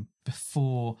swinging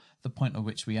before the point at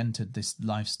which we entered this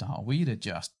lifestyle, we'd have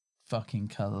just fucking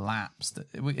collapsed.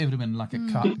 It would have been like a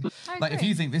car. Like, if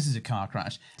you think this is a car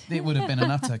crash, it would have been an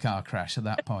utter car crash at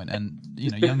that point. And,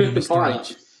 younger Mr.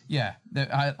 H... Yeah,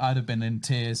 I'd have been in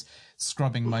tears,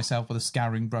 scrubbing myself with a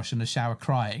scouring brush in the shower,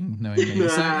 crying, knowingly.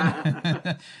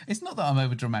 So, it's not that I'm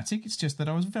over dramatic; it's just that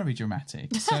I was very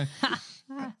dramatic.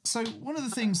 So one of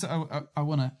the things that I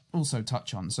want to also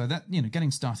touch on, so that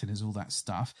getting started is all that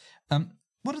stuff.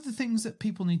 What are the things that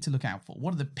people need to look out for?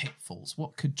 What are the pitfalls?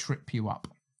 What could trip you up?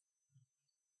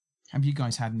 Have you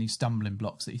guys had any stumbling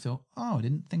blocks that you thought, oh, I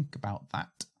didn't think about that?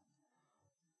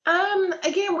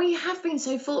 Again, we have been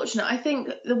so fortunate. I think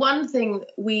the one thing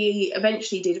we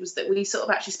eventually did was that we sort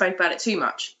of actually spoke about it too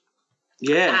much.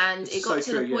 Yeah. And it got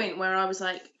to the point where I was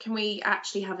like, can we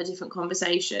actually have a different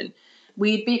conversation?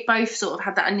 We'd both sort of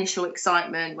had that initial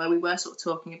excitement where we were sort of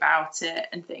talking about it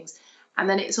and things. And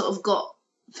then it sort of got,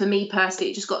 for me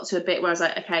personally, it just got to a bit where I was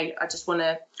like, okay, I just want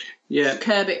to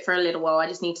curb it for a little while. I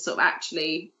just need to sort of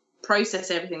actually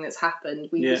process everything that's happened.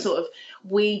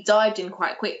 We dived in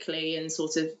quite quickly and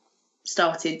sort of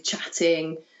started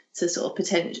chatting to sort of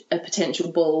a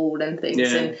potential ball and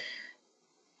things, and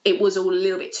it was all a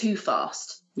little bit too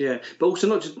fast. Yeah, but also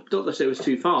not that it was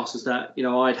too fast, is that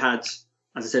I'd had,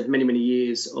 as I said, many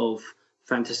years of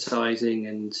fantasizing,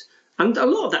 and a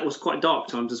lot of that was quite dark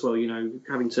times as well.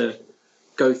 Having to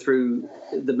go through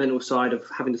the mental side of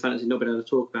having the fantasy, not being able to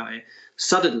talk about it.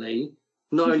 Suddenly,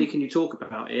 not only can you talk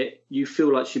about it, you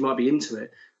feel like she might be into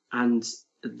it, and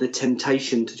the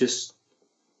temptation to just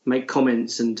make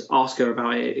comments and ask her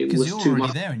about it. It was too much. Because you're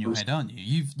already there in your head, aren't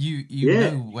you? You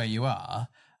know where you are,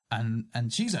 and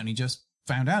she's only just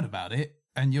found out about it,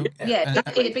 and you're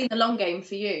it'd been a long game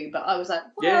for you, but I was like,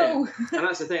 whoa. Yeah, and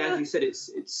that's the thing. As you said,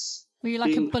 it's. Were you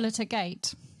like a bull at a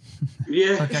gate?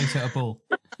 Yeah, a gate at a bull.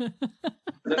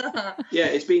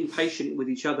 It's being patient with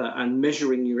each other and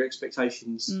measuring your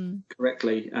expectations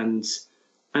correctly, and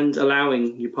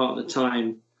allowing your partner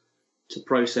time to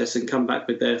process and come back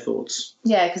with their thoughts.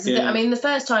 Yeah, because the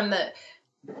first time that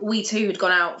we two had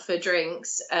gone out for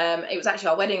drinks, it was actually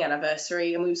our wedding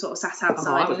anniversary, and we sort of sat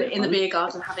outside in the beer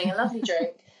garden having a lovely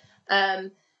drink.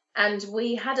 And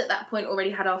we had at that point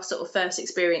already had our sort of first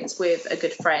experience with a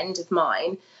good friend of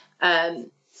mine.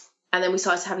 And then we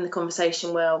started having the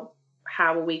conversation, well,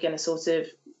 how are we going to sort of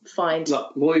find...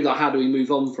 how do we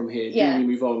move on from here? Yeah. Do we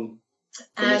move on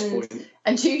from this point?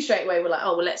 And two straight away were like,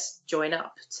 oh, well, let's join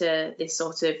up to this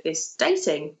sort of this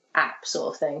dating app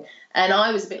sort of thing. And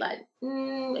I was a bit like,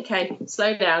 okay,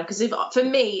 slow down. Because for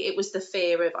me, it was the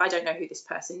fear of, I don't know who this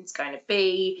person's going to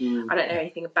be. I don't know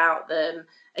anything about them.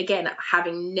 Again,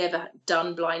 having never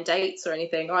done blind dates or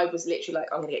anything, I was literally like,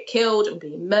 I'm going to get killed. I'm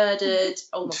being murdered.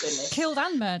 Oh, my goodness. Killed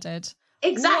and murdered.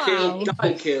 Exactly. Wow.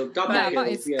 Double killed. That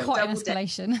is quite an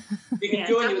escalation. You can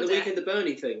join you with the Weekend at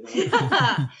Bernie thing. So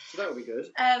that would be good.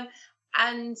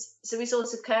 And so we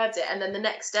sort of curbed it. And then the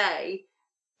next day,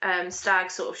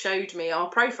 Stag sort of showed me our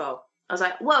profile. I was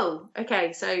like, whoa,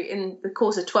 okay. So in the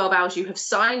course of 12 hours, you have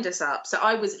signed us up. So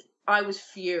I was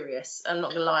furious. I'm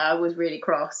not going to lie. I was really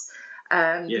cross.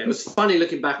 It was funny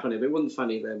looking back on it, but it wasn't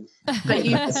funny then. But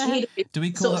do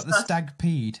we call that the stag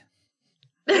peed?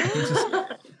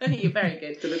 You're very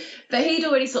good. But he'd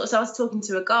already sort of started talking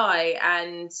to a guy,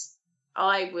 and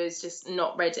I was just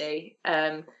not ready.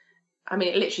 I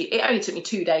mean, it only took me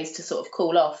 2 days to sort of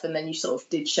cool off, and then you sort of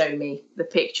did show me the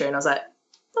picture, and I was like,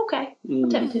 okay, I'm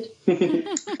tempted.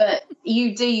 But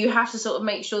you have to sort of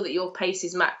make sure that your pace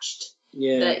is matched.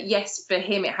 Yeah. That, yes, for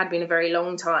him it had been a very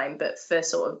long time, but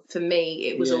for me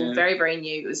it was all very, very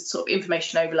new. It was sort of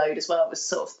information overload as well. It was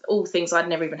sort of all things I'd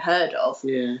never even heard of.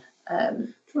 Yeah.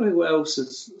 Trying to think what else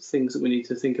is things that we need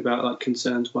to think about, like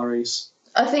concerns, worries.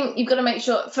 I think you've got to make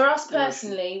sure, for us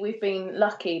personally, we've been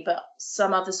lucky, but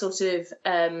some other sort of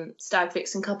stag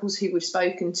vixen couples who we've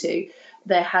spoken to,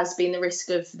 there has been the risk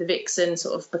of the vixen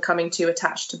sort of becoming too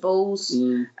attached to bulls,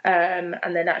 and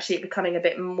then actually it becoming a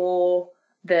bit more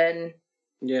than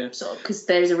sort of, because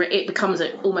it becomes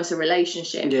almost a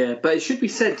relationship. Yeah, but it should be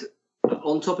said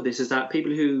on top of this is that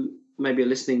people who maybe are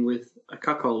listening with a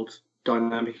cuckold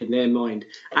dynamic in their mind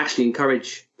actually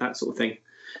encourage that sort of thing,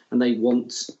 and they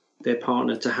want their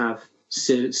partner to have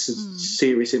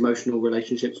serious emotional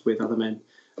relationships with other men,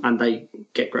 and they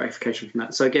get gratification from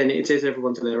that. So again, it is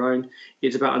everyone to their own.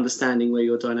 It's about understanding where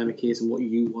your dynamic is and what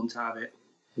you want to have it.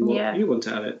 You want to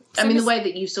have it. I mean, the way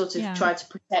that you sort of try to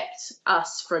protect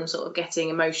us from sort of getting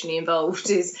emotionally involved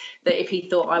is that if he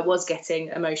thought I was getting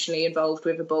emotionally involved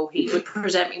with a bull, he would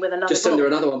present me with another Just send her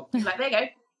bull. another one. Like, there you go,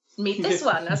 meet this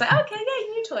one. I was like, okay, yeah,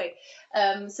 new toy.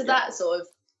 So that sort of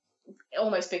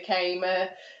almost became a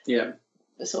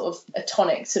sort of a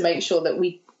tonic to make sure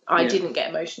that I didn't get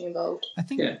emotionally involved. I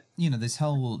think, this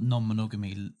whole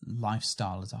non-monogamy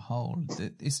lifestyle as a whole,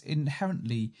 it's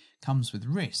inherently comes with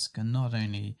risk, and not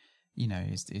only,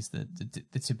 is the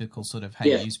typical sort of,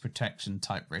 use protection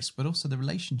type risk, but also the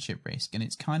relationship risk. And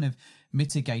it's kind of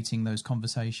mitigating those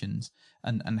conversations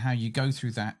and how you go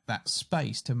through that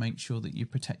space to make sure that you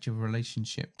protect your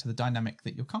relationship to the dynamic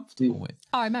that you're comfortable with.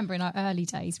 I remember in our early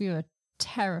days, we were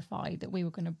terrified that we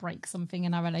were going to break something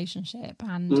in our relationship,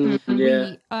 and we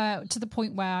to the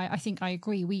point where I think I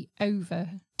agree, we over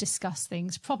discuss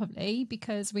things probably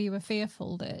because we were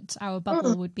fearful that our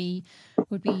bubble would be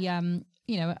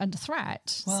under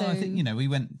threat. Well, I think we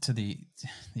went to the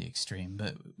extreme,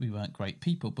 but we weren't great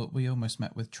people, but we almost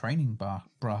met with training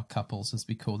bra couples, as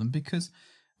we call them, because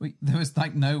there was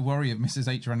like no worry of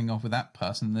Mrs. H running off with that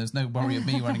person. There's no worry of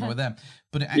me running off with them.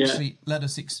 But it actually let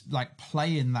us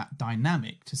play in that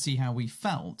dynamic to see how we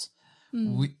felt,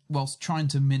 whilst trying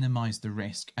to minimise the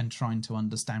risk and trying to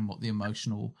understand what the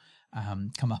emotional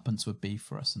comeuppance would be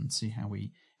for us and see how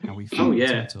we felt. Oh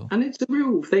yeah, and it's a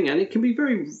real thing, and it can be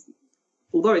very.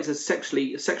 Although it's a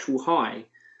sexual high,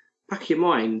 back of your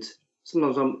mind.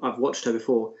 Sometimes I've watched her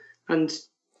before, and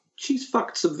she's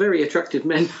fucked some very attractive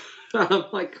men. I'm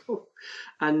like,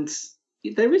 and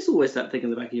there is always that thing in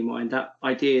the back of your mind, that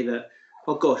idea that,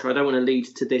 oh gosh, I don't want to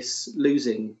lead to this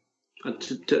losing,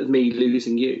 to me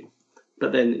losing you.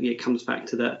 But then it comes back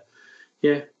to that,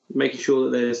 making sure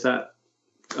that there's that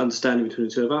understanding between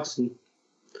the two of us. And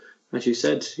as you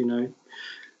said,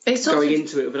 it's going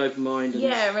into it with an open mind.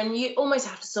 And you almost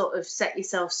have to sort of set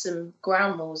yourself some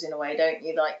ground rules in a way, don't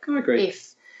you? Like, I agree.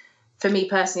 For me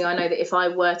personally, I know that if I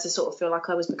were to sort of feel like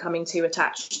I was becoming too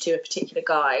attached to a particular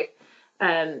guy,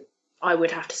 I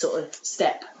would have to sort of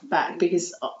step back,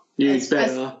 because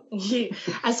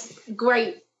as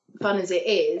great fun as it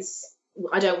is,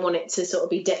 I don't want it to sort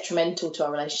of be detrimental to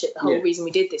our relationship. The whole reason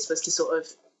we did this was to sort of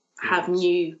have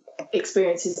new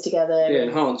experiences together. Yeah,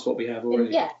 enhance what we have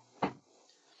already.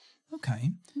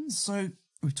 Okay, so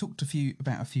we've talked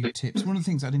about a few tips. One of the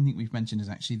things I didn't think we've mentioned is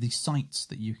actually the sites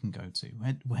that you can go to.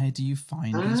 Where do you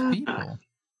find these people?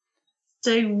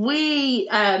 So we,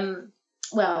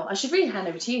 I should really hand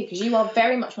over to you, because you are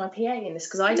very much my PA in this,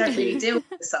 because I don't really deal with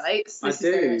the sites. This is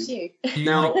very much you. Do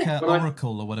you like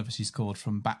Oracle or whatever she's called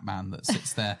from Batman that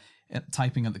sits there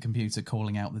typing at the computer,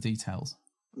 calling out the details?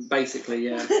 Basically,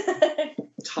 yeah.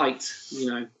 Tight,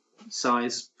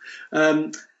 size.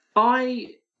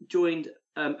 I joined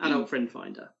Adult Friend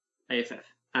Finder, AFF,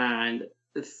 and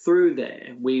through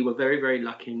there we were very, very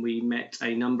lucky, and we met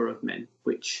a number of men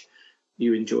which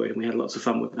you enjoyed, and we had lots of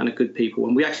fun with, and are good people,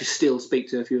 and we actually still speak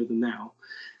to a few of them now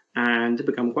and have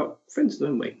become quite friends,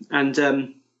 haven't we? And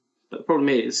but the problem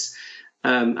is,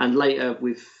 and later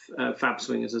with Fab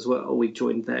Swingers as well, we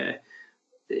joined there,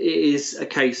 it is a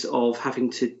case of having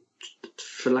to,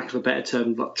 for lack of a better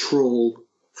term, like trawl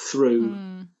through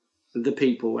the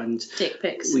people. And dick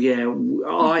pics.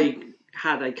 I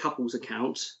had a couples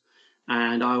account,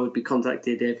 and I would be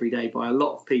contacted every day by a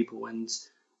lot of people, and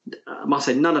I must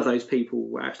say none of those people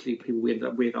were actually people we ended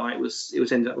up with. It was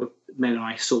ended up with men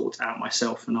I sought out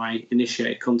myself and I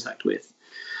initiated contact with.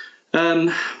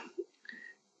 It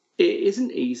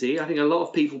isn't easy. I think a lot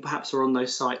of people perhaps are on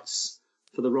those sites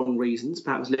for the wrong reasons,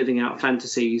 perhaps living out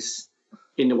fantasies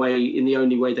in the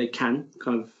only way they can,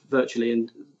 kind of virtually,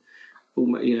 and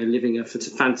living a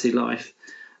fantasy life.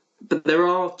 But there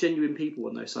are genuine people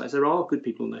on those sites. There are good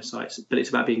people on those sites, but it's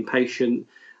about being patient,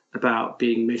 about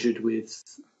being measured with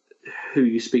who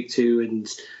you speak to,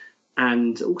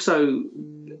 and also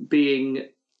being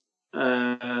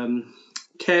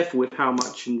careful with how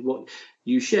much and what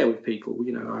you share with people.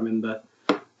 I remember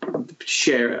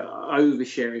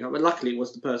oversharing. But luckily, it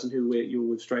was the person who you're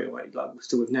with straight away, like we're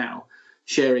still with now,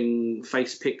 sharing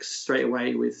face pics straight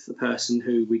away with the person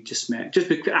who we just met,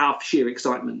 just out of sheer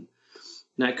excitement.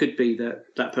 Now, it could be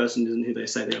that person isn't who they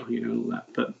say they are, and all that.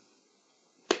 But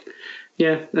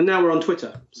yeah, and now we're on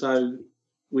Twitter, so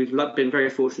we've been very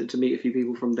fortunate to meet a few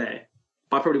people from there.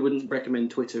 I probably wouldn't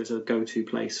recommend Twitter as a go-to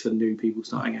place for new people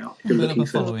starting out.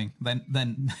 Following,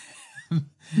 then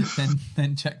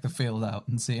check the field out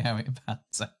and see how it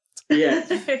pans out. Yeah.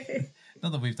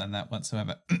 Not that we've done that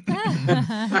whatsoever.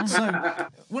 So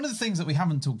one of the things that we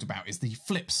haven't talked about is the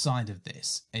flip side of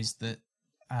this is that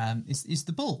is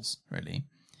the bulls, really.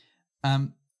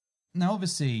 Now,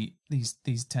 obviously,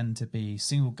 these tend to be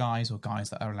single guys or guys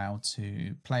that are allowed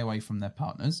to play away from their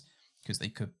partners because they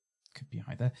could be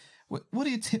either. What are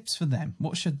your tips for them?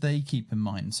 What should they keep in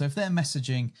mind? So if they're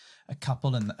messaging a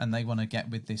couple and they want to get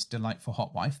with this delightful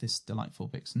hot wife, this delightful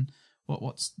vixen,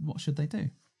 what should they do?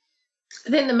 I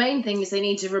think the main thing is they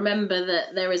need to remember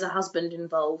that there is a husband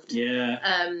involved.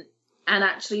 Yeah. And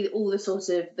actually, all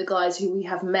the guys who we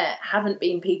have met haven't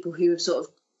been people who have sort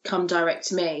of come direct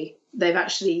to me. They've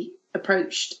actually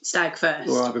approached Stag first.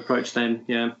 Or I've approached them,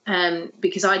 yeah.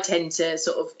 Because I tend to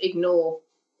sort of ignore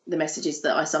the messages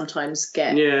that I sometimes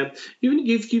get. Yeah,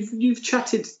 you've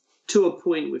chatted to a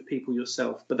point with people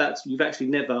yourself, but you've actually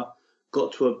never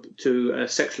got to a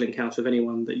sexual encounter with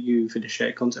anyone that you've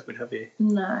initiated contact with, have you?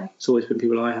 No. It's always been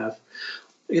people I have.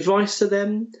 Advice to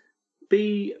them: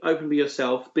 be open with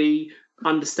yourself, be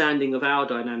understanding of our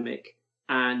dynamic,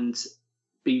 and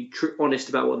be honest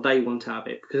about what they want out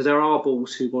of it. Because there are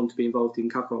bulls who want to be involved in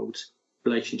cuckold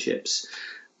relationships,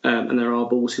 and there are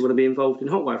bulls who want to be involved in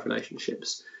hot wife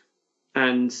relationships.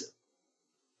 And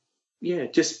yeah,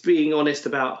 just being honest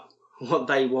about what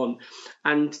they want,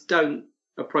 and don't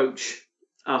approach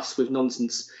us with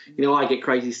nonsense. I get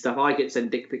crazy stuff. I get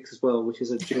sent dick pics as well, which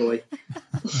is a joy.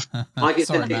 I get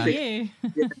sent dick pics.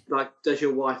 Yeah, like, does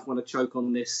your wife want to choke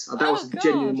on this? That was a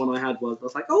genuine one I had. I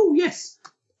was like, oh yes,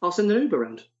 I'll send an Uber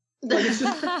around. Like, it's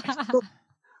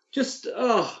just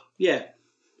yeah.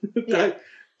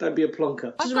 Don't be a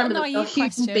plonker. Just remember that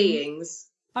human beings.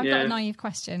 I've got a naive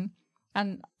question,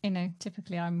 and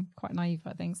typically I'm quite naive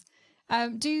about things.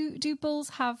 Do bulls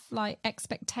have like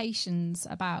expectations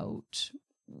about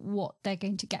what they're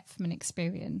going to get from an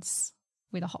experience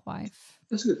with a hot wife?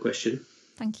 That's a good question.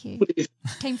 Thank you.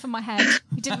 Came from my head.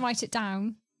 You didn't write it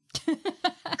down. I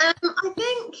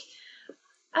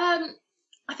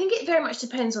think it very much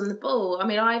depends on the bull. I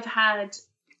mean, I've had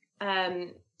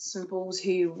some bulls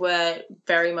who were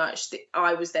very much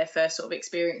I was their first sort of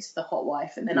experience of the hot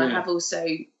wife, and then I have also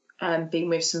been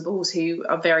with some bulls who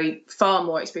are far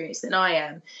more experienced than I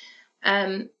am,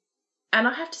 and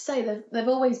I have to say that they've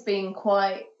always been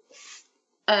quite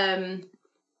I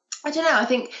don't know, I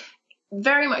think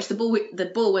very much the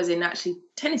bull was in actually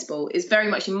tennis ball is very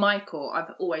much in my court.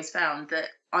 I've always found that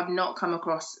I've not come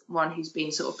across one who's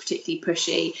been sort of particularly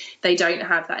pushy. They don't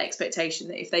have that expectation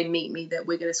that if they meet me that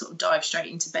we're going to sort of dive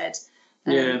straight into bed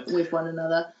with one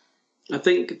another. I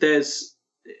think there's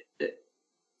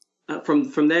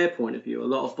from their point of view, a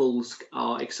lot of bulls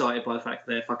are excited by the fact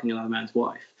that they're fucking another man's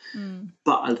wife.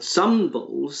 But some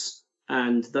bulls,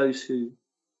 and those who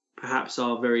perhaps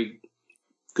are very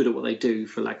good at what they do,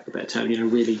 for lack of a better term,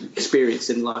 really experienced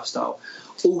in lifestyle,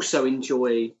 also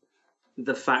enjoy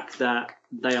the fact that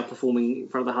they are performing in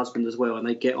front of the husband as well, and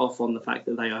they get off on the fact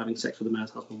that they are having sex with the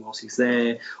man's husband whilst he's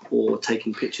there, or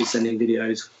taking pictures, sending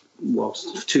videos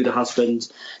whilst to the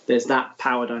husband. There's that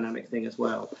power dynamic thing as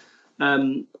well.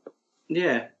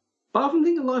 But I often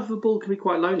think the life of a bull can be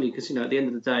quite lonely because, at the end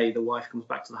of the day, the wife comes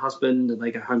back to the husband and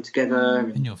they go home together.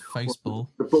 And your face bull.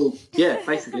 The bull,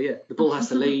 basically. The bull has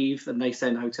to leave and they stay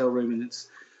in a hotel room, and it's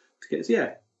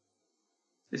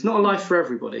not a life for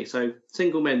everybody. So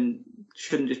single men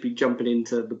shouldn't just be jumping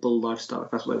into the bull lifestyle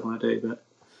if that's what they want to do. But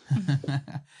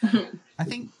I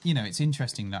think, it's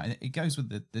interesting that it goes with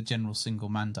the general single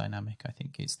man dynamic. I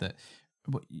think it's that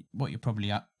what you're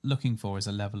probably looking for is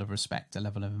a level of respect, a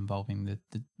level of involving the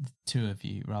two of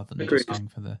you rather than just going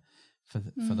for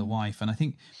the wife. And I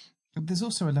think there's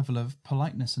also a level of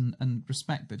politeness and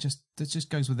respect that just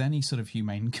goes with any sort of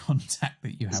humane contact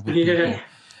that you have with people.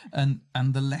 and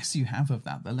the less you have of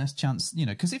that, the less chance,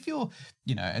 because if you're,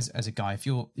 as a guy, if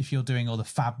you're doing all the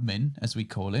fabmin, as we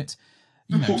call it,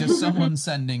 just someone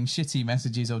sending shitty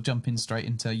messages or jumping straight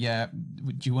into,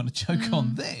 do you want to choke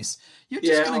on this? You're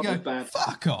just going to go,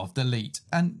 fuck off, delete.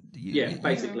 And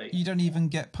basically. You don't even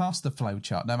get past the flow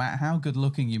chart, no matter how good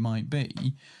looking you might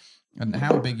be and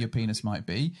how big your penis might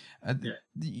be.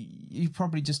 You're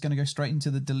probably just going to go straight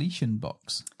into the deletion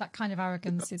box. That kind of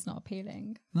arrogance is not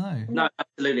appealing. No,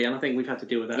 absolutely. And I think we've had to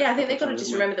deal with that. Yeah, I think they've got to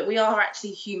just remember that we are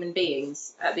actually human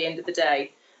beings at the end of the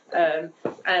day.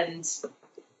 And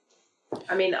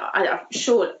I mean, I'm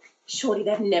surely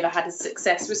they've never had a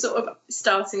success with sort of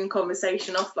starting a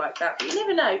conversation off like that. But you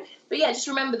never know. But yeah, just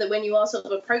remember that when you are sort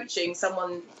of approaching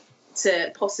someone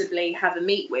to possibly have a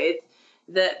meet with,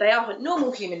 that they are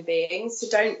normal human beings. So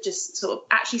don't just sort of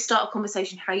actually start a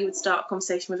conversation how you would start a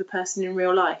conversation with a person in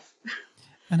real life.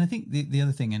 And I think the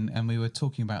other thing, and we were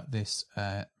talking about this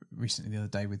recently the other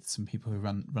day with some people who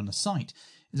run a site,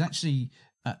 is actually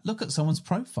look at someone's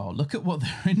profile, look at what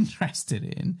they're interested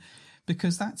in.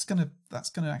 Because that's gonna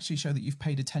actually show that you've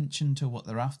paid attention to what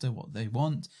they're after, what they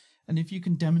want, and if you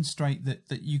can demonstrate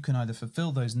that you can either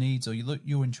fulfill those needs, or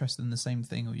you're interested in the same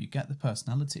thing, or you get the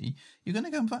personality, you're going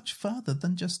to go much further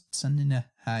than just sending a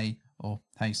hey or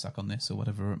hey, suck on this or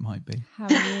whatever it might be. How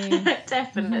are you?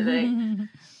 Definitely.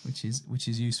 which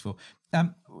is useful.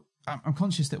 I'm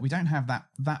conscious that we don't have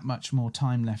that much more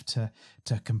time left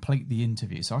to complete the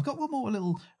interview. So I've got one more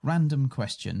little random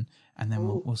question, and then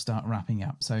we'll start wrapping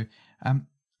up. So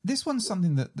this one's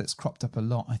something that's cropped up a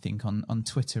lot, I think, on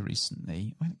Twitter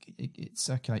recently. It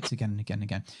circulates again and again and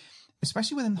again,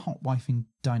 especially within the hot wifing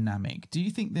dynamic. Do you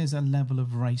think there's a level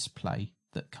of race play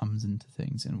that comes into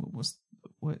things, and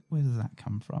where does that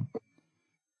come from?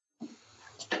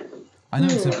 I know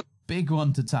it's a big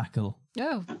one to tackle.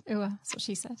 Oh, that's what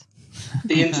she said.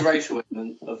 The interracial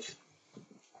element of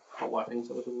hot wifing,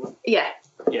 sort of. Yeah.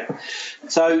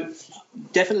 So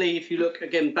definitely, if you look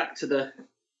again back to the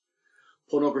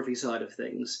pornography side of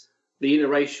things, the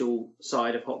interracial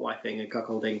side of hot wifing and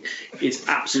cuckolding is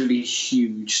absolutely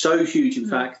huge. So huge, in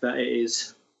fact, that it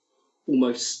is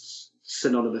almost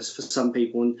synonymous for some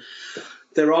people. And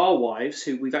there are wives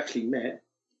who we've actually met.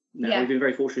 Now we've been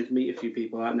very fortunate to meet a few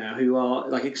people out now who are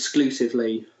like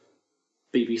exclusively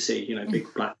BBC,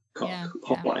 big black cock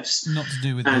hot wives. Not to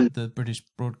do with the British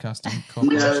Broadcasting Which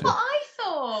Corporation. is what I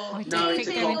thought. I don't think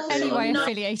they're in any way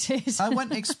affiliated. I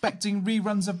went expecting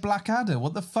reruns of Blackadder.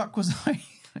 What the fuck was I?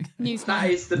 That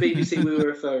is the BBC we were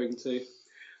referring to.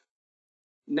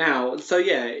 Now, so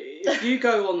if you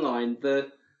go online,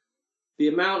 the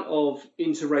amount of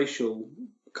interracial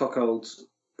cuckold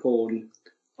porn,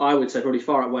 I would say probably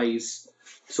far outweighs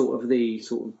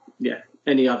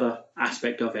any other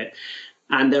aspect of it.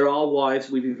 And there are wives,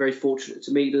 we've been very fortunate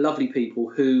to meet lovely people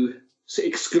who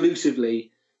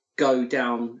exclusively go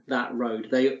down that road.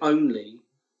 They only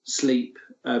sleep,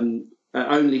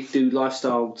 only do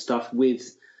lifestyle stuff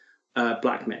with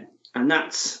black men. And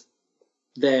that's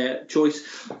their choice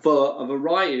for a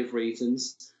variety of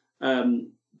reasons.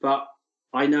 But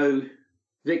I know,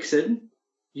 Vixen,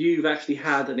 you've actually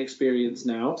had an experience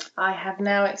now. I have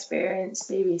now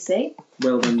experienced BBC.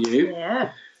 Well done, you.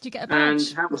 Yeah. Did you get a badge?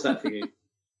 And how was that for you?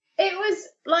 It was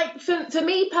like for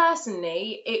me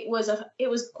personally, it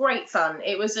was great fun.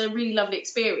 It was a really lovely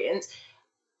experience.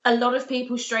 A lot of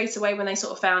people straight away when they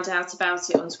sort of found out about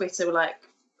it on Twitter were like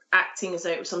acting as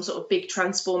though it was some sort of big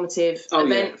transformative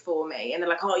event for me, and they're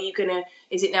like,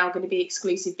 is it now going to be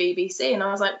exclusive BBC? And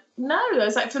I was like, no. I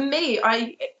was like, for me,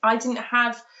 I didn't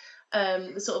have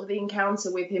the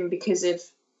encounter with him because of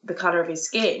the colour of his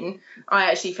skin.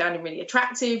 I actually found him really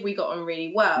attractive. We got on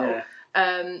really well. Yeah.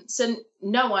 So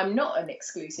no, I'm not an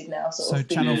exclusive now. So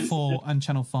Channel 4 and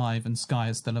Channel 5 and Sky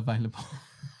are still available.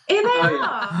 Yeah, they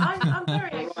are. I'm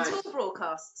very open to all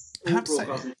broadcasts. I have to say,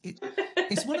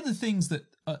 it's one of the things that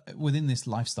within this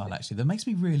lifestyle actually that makes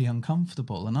me really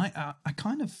uncomfortable, and I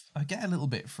get a little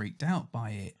bit freaked out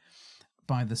by it,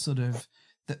 by the sort of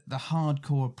the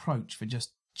hardcore approach for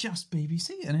just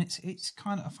BBC, and it's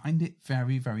kind of, I find it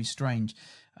very, very strange.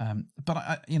 But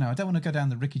I don't want to go down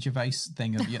the Ricky Gervais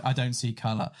thing of I don't see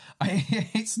colour.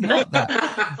 It's not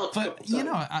that. But we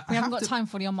haven't got time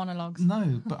for your monologues.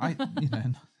 No, but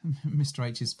Mr.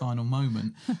 H's final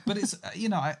moment. But it's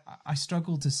I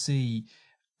struggle to see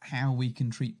how we can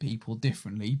treat people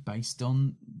differently based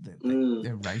on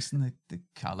their race and the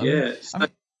colour. Yeah. I mean,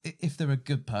 if they're a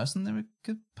good person, they're a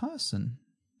good person.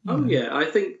 I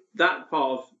think that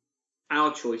part of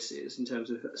our choices in terms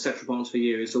of sexual partners for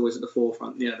you is always at the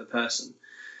forefront, the person.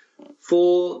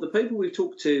 For the people we've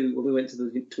talked to when we went to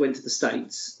the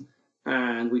States,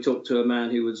 and we talked to a man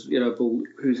who was,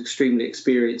 who's extremely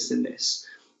experienced in this,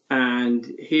 and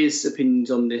his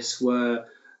opinions on this were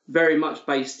very much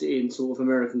based in sort of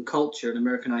American culture and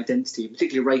American identity,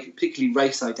 particularly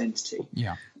race identity.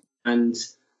 Yeah. And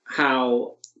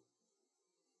how,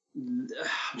 I'm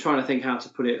trying to think how to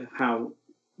put it, how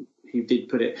he did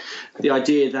put it, the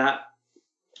idea that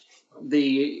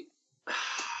I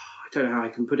don't know how I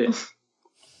can put it.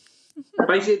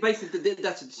 basically,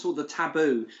 that's sort of the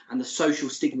taboo and the social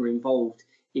stigma involved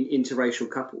in interracial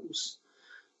couples.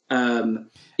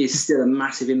 Is still a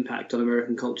massive impact on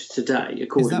American culture today,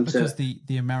 according to... Is that because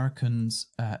the Americans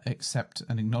accept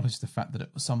and acknowledge the fact that at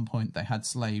some point they had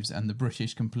slaves and the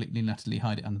British completely and utterly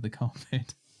hide it under the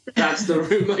carpet? That's the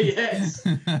rumour, yes.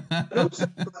 And also,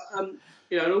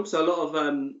 and also a lot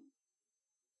of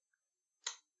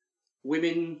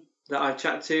women that I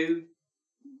chat to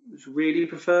really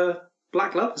prefer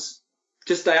black lovers.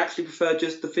 They actually prefer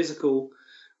just the physical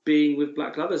being with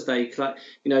black lovers. They,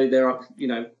 there are,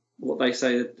 what they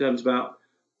say in terms about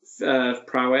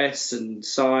prowess and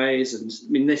size, and I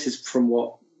mean, this is from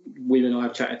what women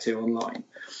I've chatted to online.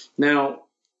 Now,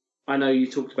 I know you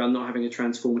talked about not having a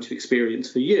transformative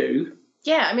experience for you.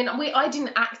 Yeah, I mean, I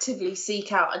didn't actively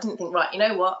seek out. I didn't think, right, you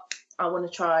know what, I want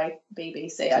to try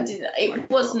BBC. I didn't. It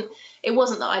wasn't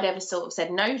that I'd ever sort of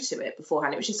said no to it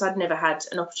beforehand. It was just I'd never had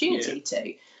an opportunity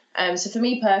to. So for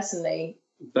me personally.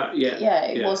 But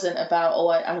it wasn't about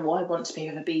I want to be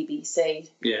with a BBC.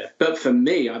 Yeah, but for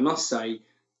me, I must say,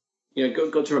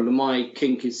 got to remember my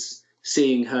kink is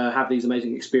seeing her have these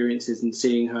amazing experiences and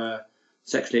seeing her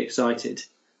sexually excited,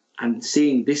 and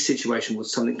seeing this situation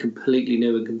was something completely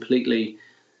new and completely.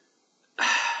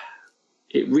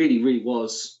 It really, really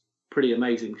was pretty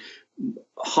amazing.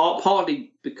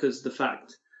 Partly because the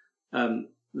fact,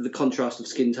 the contrast of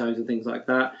skin tones and things like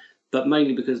that. But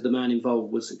mainly because the man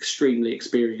involved was extremely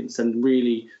experienced and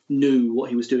really knew what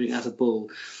he was doing as a bull.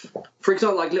 For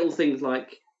example, like little things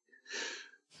like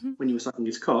when you were sucking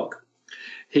his cock,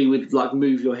 he would like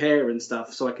move your hair and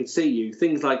stuff so I could see you.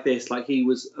 Things like this, like he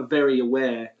was very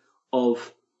aware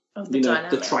of the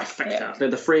trifecta. Yeah.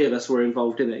 The three of us were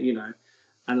involved in it,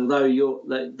 And although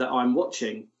that I'm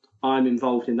watching, I'm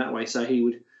involved in that way. So he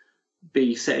would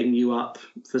be setting you up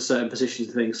for certain positions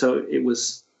and things. So it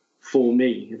was for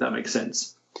me, if that makes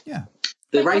sense. Yeah.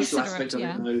 The racial aspect of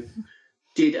it, though,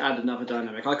 did add another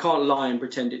dynamic. I can't lie and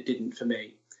pretend it didn't for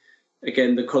me.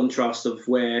 Again, the contrast of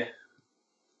where...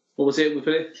 What was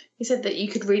it? He said that you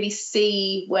could really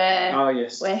see where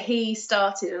he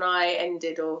started and I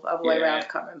ended, or other way around. I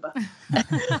can't remember.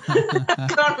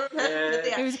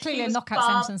 It was clearly a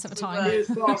knockout sentence at the time. It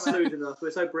was far smooth enough.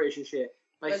 We're so British and shit.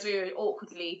 Because we were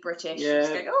awkwardly British. Yeah.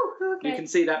 Just going, oh, okay. You can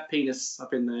see that penis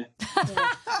up in there.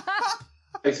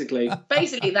 Basically,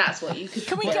 that's what you could.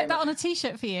 Can we get that on a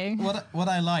T-shirt for you? What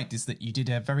I liked is that you did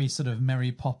a very sort of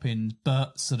Mary Poppins,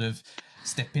 but sort of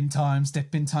step in time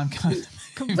kind of.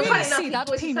 Can really see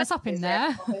that penis up in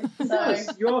there. So.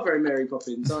 You are very Mary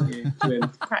Poppins, aren't you?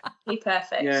 Practically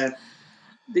perfect. Yeah.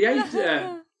 The age.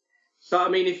 But I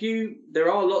mean,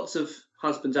 there are lots of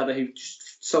husbands out there who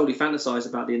solely fantasize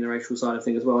about the interracial side of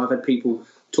things as well. I've had people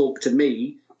talk to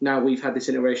me. Now we've had this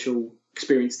interracial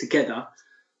experience together,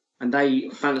 and they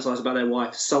fantasize about their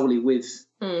wife solely with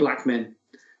black men.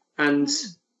 And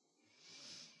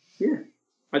yeah,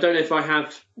 I don't know if I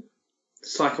have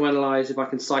if I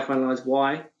can psychoanalyze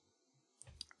why.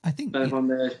 I think I'm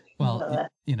there. Well,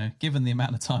 given the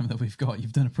amount of time that we've got,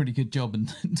 you've done a pretty good job in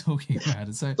talking about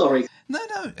it. So sorry. No,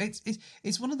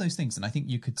 it's one of those things, and I think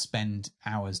you could spend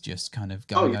hours just kind of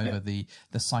going over the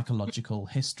psychological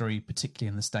history, particularly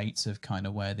in the States, of kind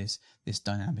of where this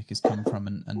dynamic has come from,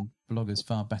 and bloggers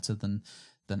far better than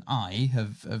I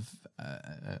have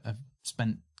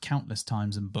spent countless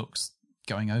times and books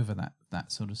going over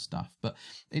that sort of stuff. But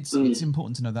it's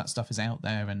important to know that stuff is out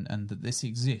there and that this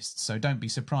exists. So don't be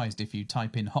surprised if you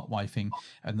type in hot wifing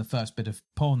and the first bit of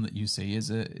porn that you see is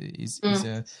a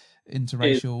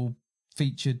interracial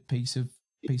featured piece of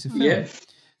film. Yeah.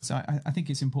 So I think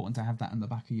it's important to have that in the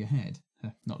back of your head.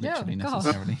 Not literally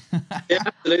necessarily. Yeah,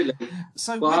 absolutely.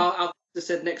 So I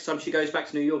said next time she goes back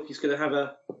to New York, he's going to have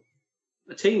a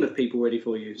team of people ready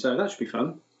for you. So that should be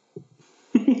fun.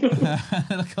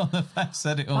 Look on the face,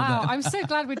 said it all. Wow, then. I'm so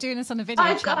glad we're doing this on a video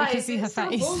chat. We can see her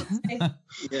face.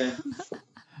 Yeah,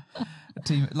 a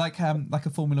team like a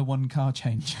Formula One car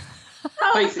change.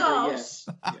 Basically, yes.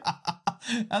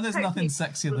 Yeah. And there's nothing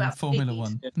sexier than Formula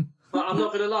One. Yeah. But I'm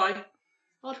not going to lie,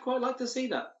 I'd quite like to see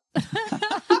that.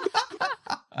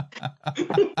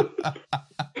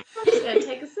 Yeah,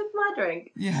 take a sip of my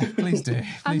drink. Yeah, please do.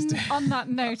 Please do. On that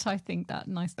note, I think that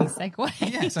nicely segues.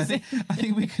 Yes, I think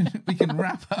we can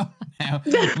wrap up now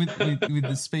with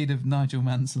the speed of Nigel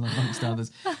Mansell amongst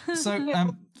others.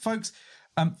 So, folks,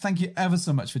 thank you ever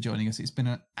so much for joining us. It's been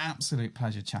an absolute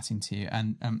pleasure chatting to you.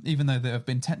 And even though there have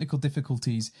been technical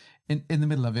difficulties in the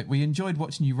middle of it, we enjoyed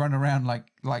watching you run around like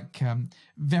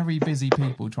very busy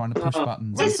people trying to push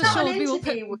buttons. Rest assured, we will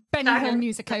put Benny Hill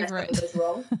music over it.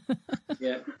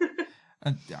 Yeah.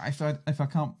 If I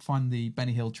can't find the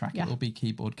Benny Hill track, it will be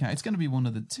Keyboard Cat. It's going to be one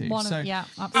of the two. Yeah,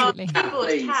 absolutely.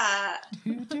 Keyboard Cat.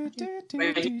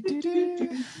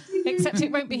 Except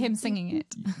it won't be him singing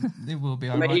it. It will be.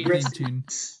 I write the theme tune,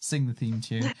 sing the theme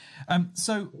tune.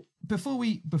 So before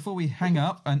we hang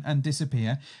up and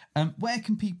disappear, where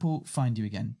can people find you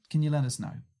again? Can you let us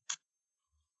know?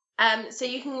 So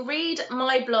you can read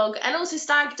my blog, and also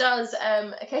Stag does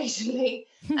occasionally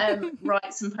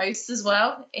write some posts as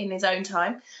well in his own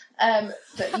time.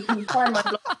 But you can find my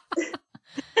blog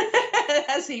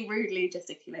as he rudely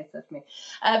gesticulates at me.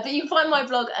 But you can find my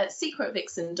blog at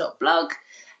secretvixen.blog.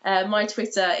 My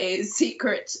Twitter is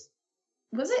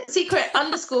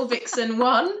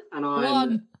secret_vixen1. And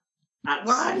I'm at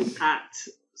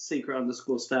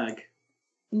secret_stag.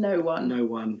 No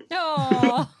one.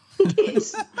 Oh.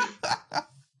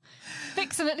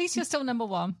 Vixen, at least you're still number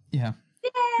one. Yeah.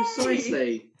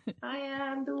 Precisely. I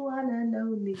am the one and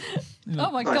only. Oh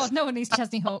my God, no one needs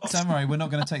Chesney Hawks. Don't worry, we're not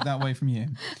going to take that away from you.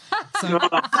 So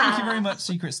thank you very much,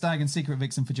 Secret Stag and Secret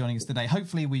Vixen, for joining us today.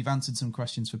 Hopefully we've answered some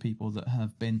questions for people that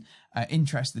have been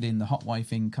interested in the hot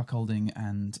wifing, cuckolding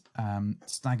and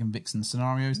Stag and Vixen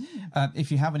scenarios.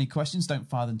 If you have any questions, don't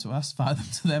fire them to us, fire them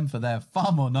to them, for they're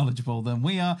far more knowledgeable than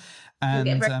we are. And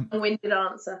we'll get a long-winded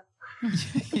answer.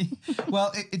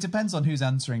 Well, it depends on who's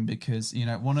answering, because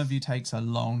one of you takes a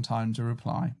long time to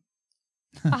reply.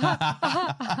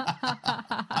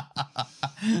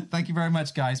 Thank you very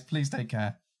much, guys. Please take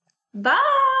care. Bye.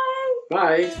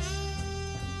 Bye.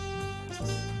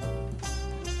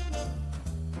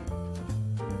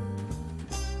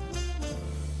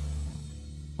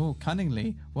 Oh,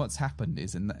 cunningly, what's happened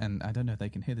is, and I don't know if they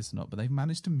can hear this or not, but they've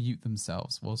managed to mute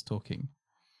themselves whilst talking.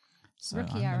 So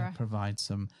Rookie I'm error. going to provide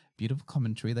some beautiful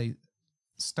commentary.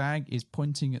 Stag is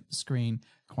pointing at the screen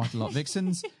quite a lot.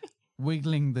 Vixen's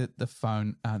wiggling the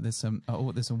phone. There's some waving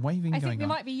going on. I think they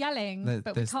might be yelling,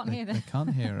 but we can't hear them. They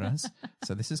can't hear us.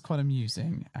 So this is quite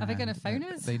amusing. Are they going to phone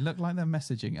us? They look like they're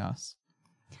messaging us.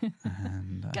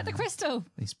 And, Get the crystal.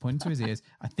 He's pointing to his ears.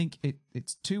 I think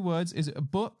it's 2 words. Is it a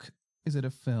book? Is it a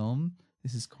film?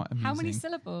 This is quite amusing. How many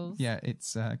syllables? Yeah,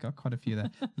 it's got quite a few there.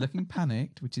 Looking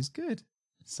panicked, which is good.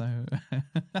 So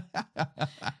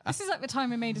this is like the time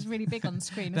we made us really big on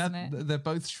screen, isn't it? They're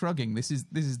both shrugging. This is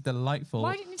delightful.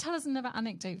 Why didn't you tell us another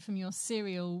anecdote from your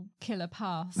serial killer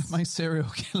past? My serial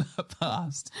killer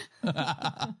past.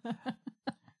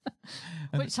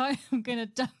 Which I am going to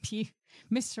dump you,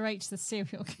 Mr. H, the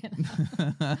serial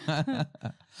killer.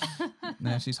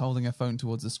 Now she's holding her phone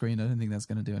towards the screen. I don't think that's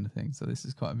going to do anything. So this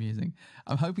is quite amusing.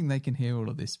 I'm hoping they can hear all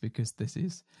of this, because this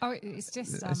is it's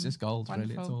just gold.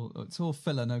 wonderful. Really. It's all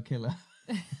filler, no killer.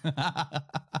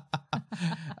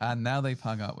 And now they've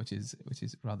hung up, which is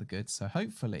rather good. So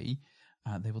hopefully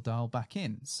they will dial back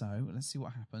in. So let's see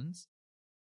what happens.